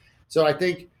thing. So I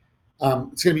think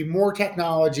it's going to be more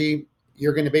technology.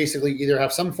 You're going to basically either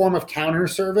have some form of counter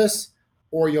service,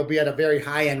 or you'll be at a very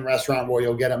high end restaurant where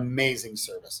you'll get amazing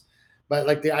service. But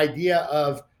like, the idea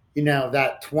of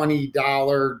that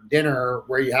 $20 dinner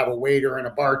where you have a waiter and a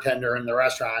bartender in the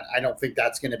restaurant, I don't think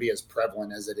that's going to be as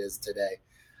prevalent as it is today.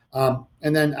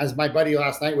 And then, as my buddy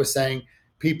last night was saying,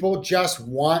 people just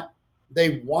want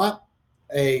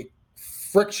a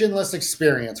frictionless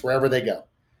experience wherever they go.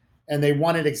 And they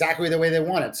want it exactly the way they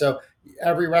want it. So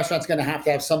every restaurant's going to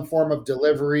have some form of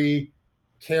delivery,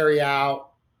 carry out,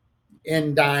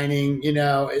 in dining,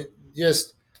 it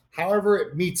just however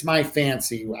it meets my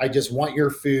fancy. I just want your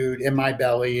food in my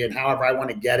belly, and however I want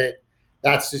to get it.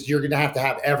 That's just, you're going to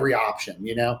have every option,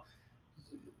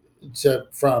 to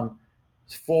from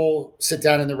full sit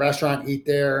down in the restaurant, eat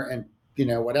there, and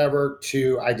whatever,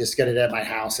 to I just get it at my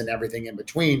house and everything in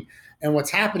between. And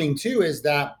what's happening too is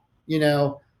that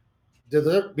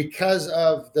because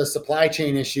of the supply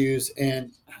chain issues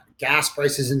and gas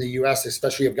prices in the US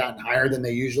especially have gotten higher than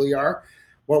they usually are,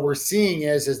 what we're seeing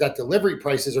is that delivery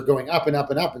prices are going up and up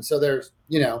and up. And so there's,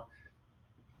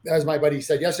 as my buddy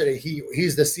said yesterday,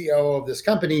 he's the CEO of this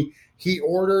company. He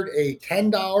ordered a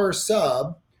 $10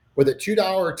 sub with a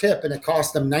 $2 tip, and it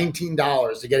cost him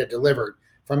 $19 to get it delivered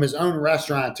from his own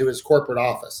restaurant to his corporate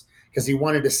office because he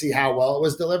wanted to see how well it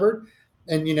was delivered.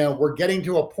 And, we're getting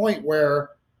to a point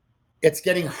where it's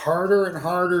getting harder and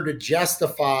harder to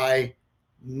justify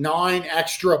 $9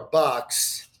 extra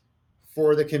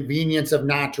for the convenience of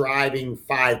not driving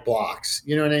 5 blocks.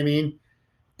 You know what I mean?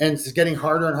 And it's getting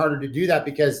harder and harder to do that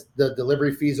because the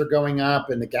delivery fees are going up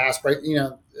and the gas price,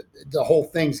 the whole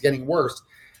thing's getting worse.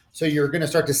 So you're going to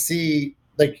start to see,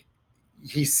 like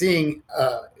he's seeing,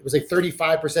 it was like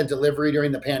 35% delivery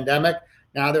during the pandemic.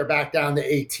 Now they're back down to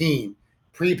 18.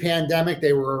 Pre-pandemic,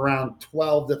 they were around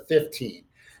 12 to 15.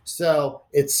 So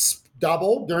it's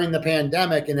doubled during the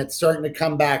pandemic, and it's starting to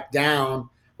come back down,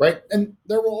 right? And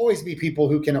there will always be people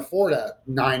who can afford a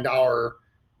 $9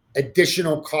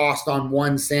 additional cost on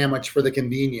one sandwich for the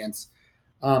convenience.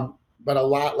 But a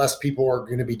lot less people are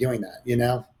going to be doing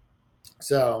that,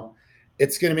 So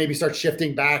it's going to maybe start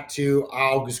shifting back to,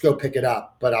 I'll just go pick it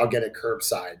up, but I'll get it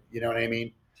curbside. You know what I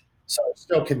mean? So it's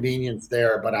still convenience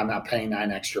there, but I'm not paying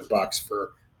 $9 extra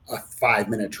for a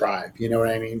 5-minute drive. You know what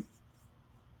I mean?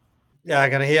 Yeah,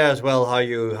 I can hear as well how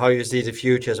you see the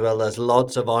future as well. There's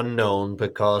lots of unknown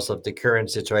because of the current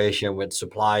situation with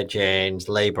supply chains,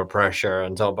 labor pressure,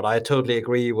 and so on. But I totally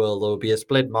agree. There'll be a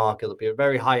split market. It'll be a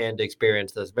very high end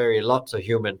experience. There's very lots of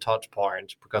human touch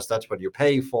points because that's what you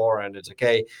pay for, and it's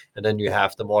okay. And then you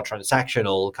have the more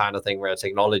transactional kind of thing where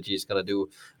technology is going to do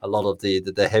a lot of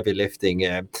the heavy lifting.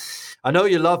 I know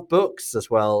you love books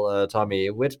as well, Tommy.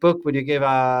 Which book would you give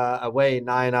away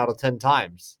 9 out of 10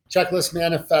 times? Checklist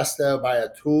Manifesto by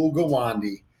Atul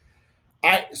Gawande.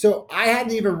 I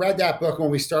hadn't even read that book when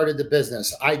we started the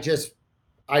business. I just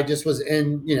was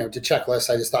in, to checklists.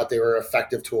 I just thought they were an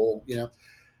effective tool,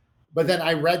 But then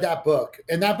I read that book,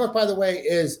 and that book, by the way,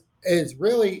 is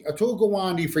really Atul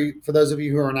Gawande. For those of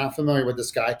you who are not familiar with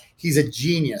this guy, he's a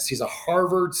genius. He's a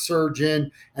Harvard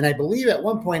surgeon, and I believe at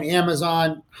one point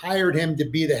Amazon hired him to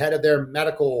be the head of their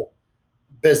medical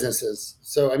businesses.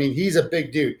 So, I mean, he's a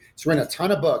big dude. He's written a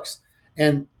ton of books,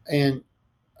 and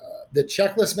the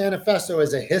Checklist Manifesto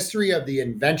is a history of the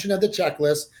invention of the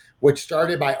checklist, which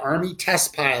started by Army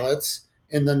test pilots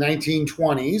in the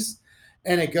 1920s.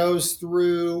 And it goes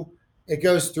through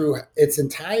its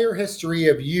entire history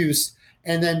of use.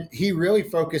 And then he really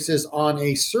focuses on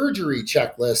a surgery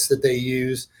checklist that they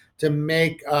use to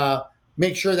make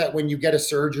sure that when you get a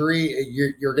surgery,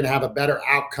 you're going to have a better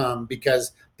outcome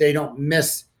because they don't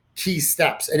miss key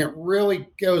steps. And it really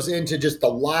goes into just the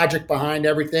logic behind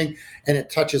everything. And it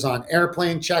touches on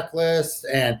airplane checklists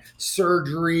and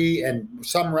surgery and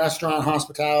some restaurant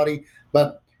hospitality.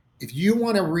 But if you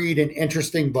want to read an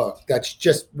interesting book that's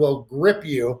just will grip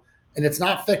you, and it's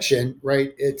not fiction,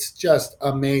 right? It's just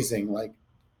amazing. Like,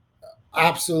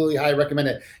 absolutely, I recommend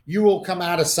it. You will come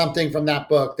out of something from that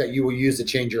book that you will use to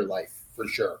change your life for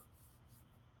sure.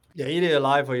 Yeah, either your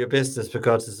life or your business,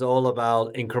 because it's all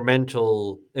about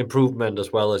incremental improvement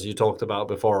as well, as you talked about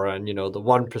before. And, the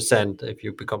 1%, if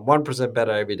you become 1%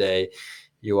 better every day,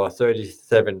 you are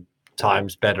 37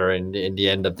 times better in the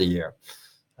end of the year.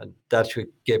 And that should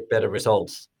get better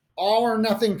results. All or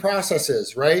nothing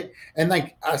processes, right? And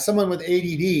like someone with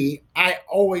ADD, I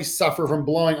always suffer from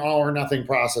blowing all or nothing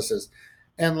processes.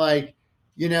 And like,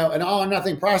 an all or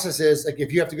nothing process is like,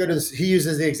 if you have to go to this, he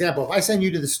uses the example, if I send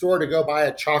you to the store to go buy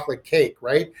a chocolate cake,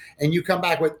 right? And you come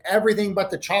back with everything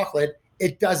but the chocolate,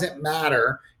 it doesn't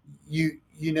matter. You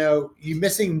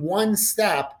missing one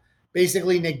step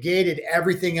basically negated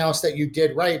everything else that you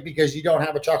did right because you don't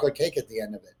have a chocolate cake at the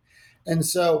end of it. And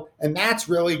that's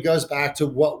really goes back to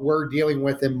what we're dealing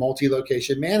with in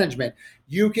multi-location management.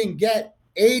 You can get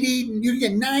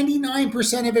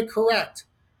 99% of it correct,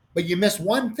 but you miss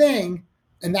one thing,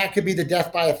 and that could be the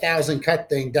death by 1,000 cut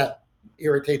thing that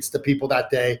irritates the people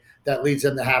that day, that leads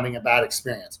them to having a bad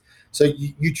experience. So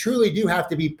you truly do have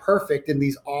to be perfect in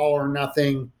these all or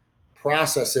nothing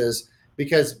processes,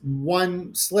 because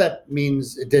one slip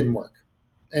means it didn't work.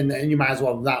 And you might as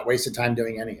well not waste the time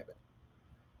doing any of it.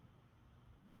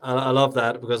 I love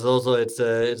that, because also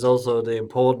it's also the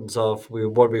importance of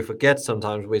what we forget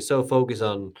sometimes. We're so focused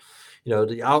on,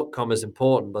 the outcome is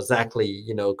important, but exactly,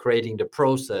 creating the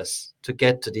process to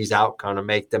get to these outcomes and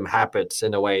make them habits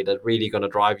in a way that really going to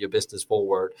drive your business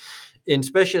forward.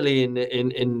 Especially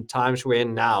in times we're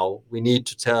in now, we need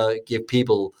to give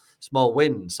people small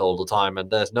wins all the time, and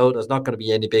there's not going to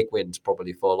be any big wins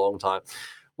probably for a long time.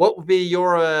 What would be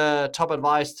your top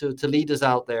advice to leaders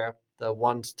out there that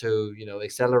wants to,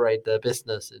 accelerate their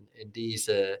business in these,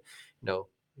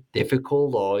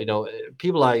 difficult, or,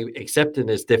 people are accepting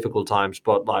this difficult times,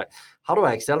 but like, how do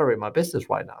I accelerate my business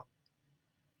right now?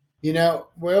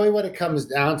 Really what it comes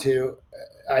down to,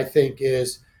 I think,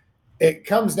 is it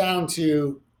comes down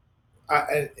to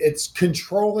it's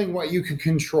controlling what you can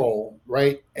control,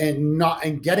 right?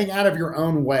 And getting out of your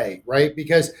own way, right?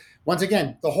 Because once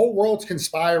again, the whole world's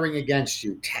conspiring against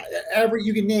you.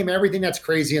 You can name everything that's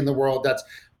crazy in the world that's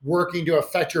working to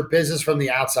affect your business from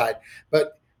the outside.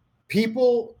 But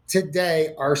people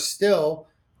today are still,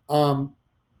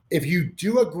 if you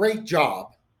do a great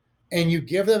job and you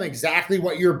give them exactly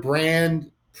what your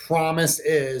brand promise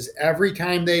is, every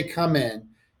time they come in,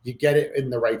 you get it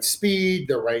in the right speed,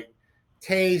 the right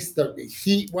taste, the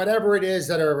heat, whatever it is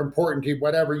that are important to you,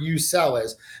 whatever you sell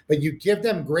is, but you give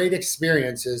them great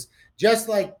experiences, just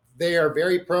like they are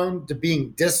very prone to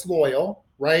being disloyal,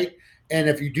 right? And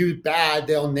if you do bad,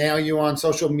 they'll nail you on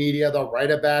social media. They'll write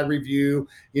a bad review.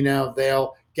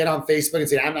 They'll get on Facebook and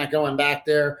say, I'm not going back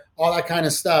there, all that kind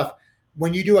of stuff.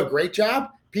 When you do a great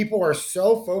job, people are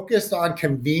so focused on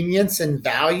convenience and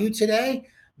value today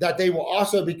that they will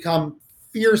also become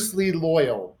fiercely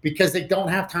loyal because they don't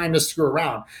have time to screw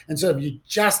around. And so if you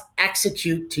just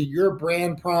execute to your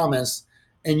brand promise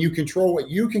and you control what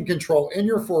you can control in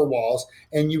your four walls,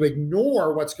 and you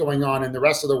ignore what's going on in the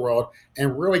rest of the world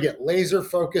and really get laser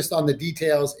focused on the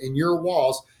details in your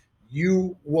walls,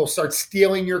 you will start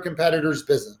stealing your competitors'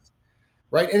 business,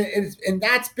 right? And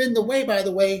that's been the way, by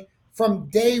the way, from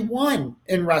day one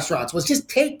in restaurants, was just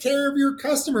take care of your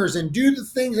customers and do the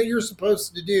things that you're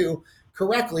supposed to do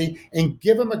correctly and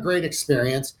give them a great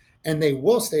experience, and they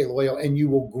will stay loyal, and you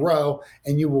will grow,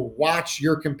 and you will watch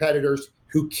your competitors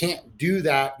who can't do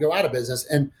that go out of business.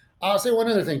 And I'll say one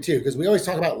other thing too, because we always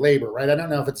talk about labor, right? I don't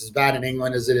know if it's as bad in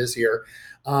England as it is here,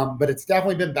 but it's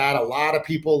definitely been bad. A lot of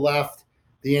people left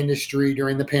the industry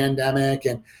during the pandemic,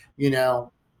 and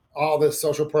all the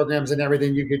social programs and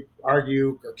everything you could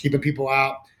argue are keeping people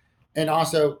out. And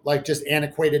also, like, just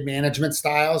antiquated management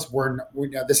styles where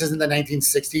this isn't the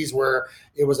 1960s where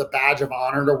it was a badge of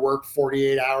honor to work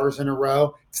 48 hours in a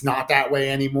row. It's not that way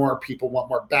anymore. People want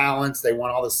more balance. They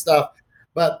want all this stuff.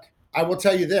 But I will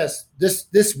tell you this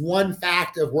one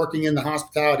fact of working in the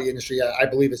hospitality industry, I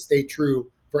believe, has stayed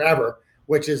true forever,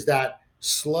 which is that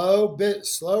slow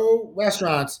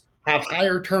restaurants have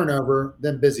higher turnover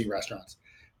than busy restaurants,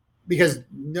 because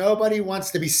nobody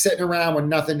wants to be sitting around with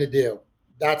nothing to do.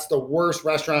 That's the worst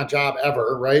restaurant job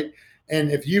ever, right?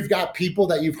 And if you've got people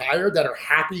that you've hired that are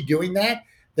happy doing that,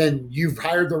 then you've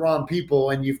hired the wrong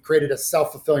people and you've created a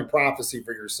self-fulfilling prophecy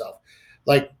for yourself.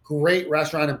 Like, great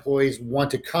restaurant employees want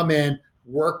to come in,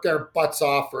 work their butts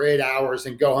off for 8 hours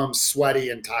and go home sweaty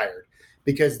and tired,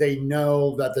 because they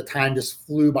know that the time just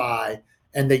flew by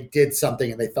and they did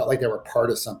something and they felt like they were part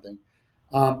of something.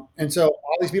 And so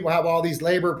all these people have all these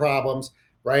labor problems,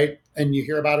 right? And you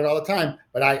hear about it all the time.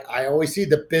 But I always see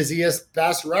the busiest,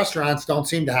 best restaurants don't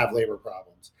seem to have labor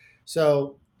problems.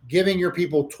 So giving your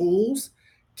people tools,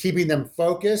 keeping them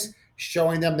focused,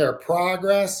 showing them their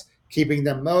progress, keeping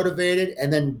them motivated,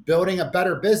 and then building a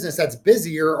better business that's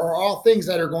busier are all things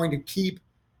that are going to keep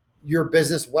your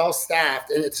business well staffed.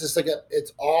 And it's just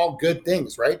it's all good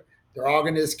things, right? They're all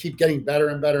going to just keep getting better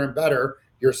and better and better.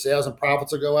 Your sales and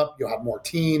profits will go up. You'll have more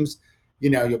teams.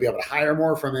 You'll be able to hire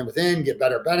more from within, get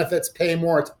better benefits, pay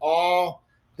more. It's all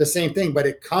the same thing, but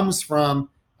it comes from,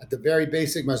 at the very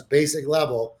most basic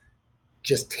level,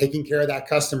 just taking care of that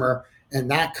customer.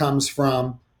 And that comes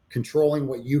from controlling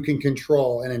what you can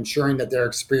control and ensuring that their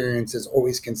experience is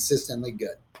always consistently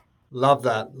good. Love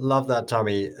that,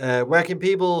 Tommy. Where can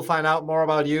people find out more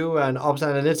about you and Ops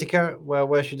Analytica?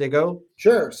 Where should they go?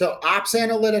 Sure. So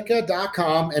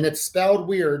opsanalytica.com, and it's spelled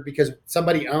weird because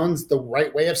somebody owns the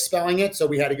right way of spelling it. So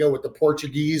we had to go with the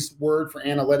Portuguese word for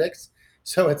analytics.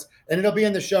 So it'll be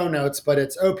in the show notes, but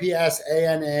it's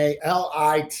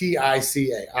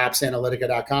OPSANALITICA,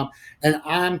 opsanalytica.com. And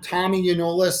I'm Tommy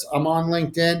Yanulis. I'm on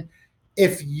LinkedIn.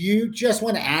 If you just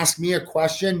want to ask me a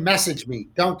question, message me.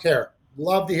 Don't care.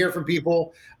 Love to hear from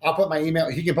people. I'll put my email.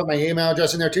 He can put my email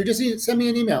address in there too. Just send me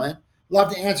an email, man.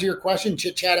 Love to answer your question,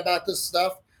 chit chat about this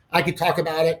stuff. I could talk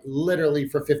about it literally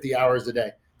for 50 hours a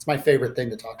day. It's my favorite thing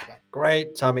to talk about.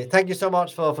 Great, Tommy. Thank you so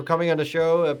much for coming on the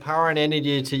show. Power and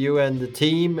energy to you and the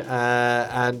team.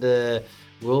 And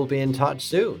we'll be in touch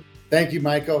soon. Thank you,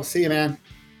 Michael. See you, man.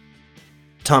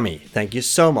 Tommy, thank you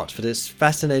so much for this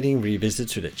fascinating revisit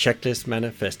to the Checklist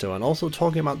Manifesto and also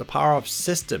talking about the power of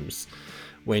systems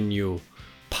when you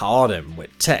power them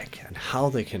with tech and how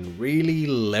they can really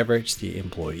leverage the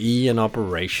employee and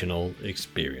operational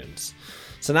experience.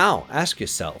 So now ask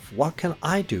yourself, what can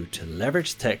I do to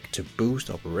leverage tech to boost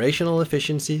operational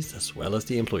efficiencies as well as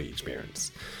the employee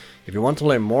experience? If you want to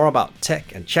learn more about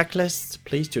tech and checklists,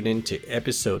 please tune in to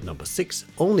episode number 6,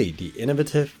 Only the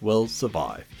Innovative Will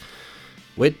Survive,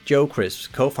 with Joe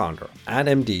Crisp, co-founder and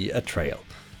MD at Trail.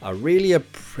 I really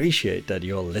appreciate that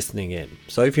you're listening in.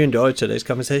 So if you enjoyed today's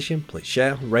conversation, please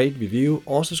share, rate, review,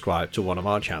 or subscribe to one of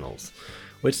our channels,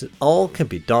 which all can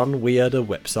be done via the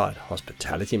website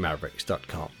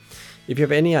hospitalitymavericks.com. If you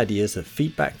have any ideas or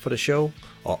feedback for the show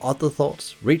or other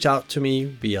thoughts, reach out to me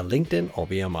via LinkedIn or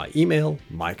via my email,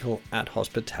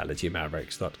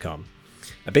 michael@hospitalitymavericks.com.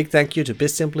 A big thank you to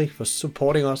BizSimply for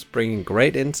supporting us, bringing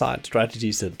great insight,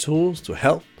 strategies, and tools to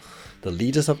help the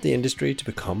leaders of the industry to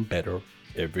become better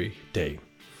every day.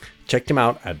 Check them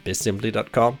out at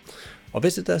bizsimply.com or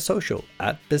visit their social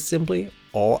at BizSimply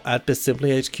or at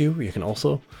BizSimplyHQ. You can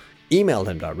also email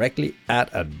them directly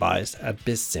at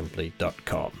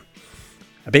advice@bizsimply.com.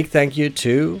 A big thank you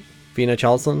to Fina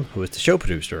Charlson, who is the show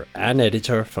producer and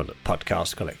editor for the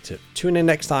Podcast Collective. Tune in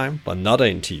next time for another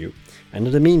interview. And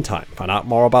in the meantime, find out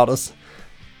more about us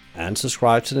and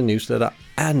subscribe to the newsletter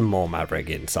and more Maverick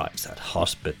insights at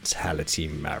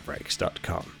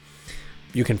hospitalitymavericks.com.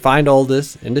 You can find all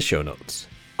this in the show notes.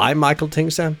 I'm Michael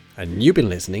Tingsam, and you've been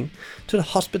listening to the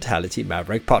Hospitality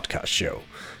Maverick Podcast Show.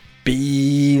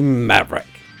 Be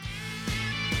Maverick.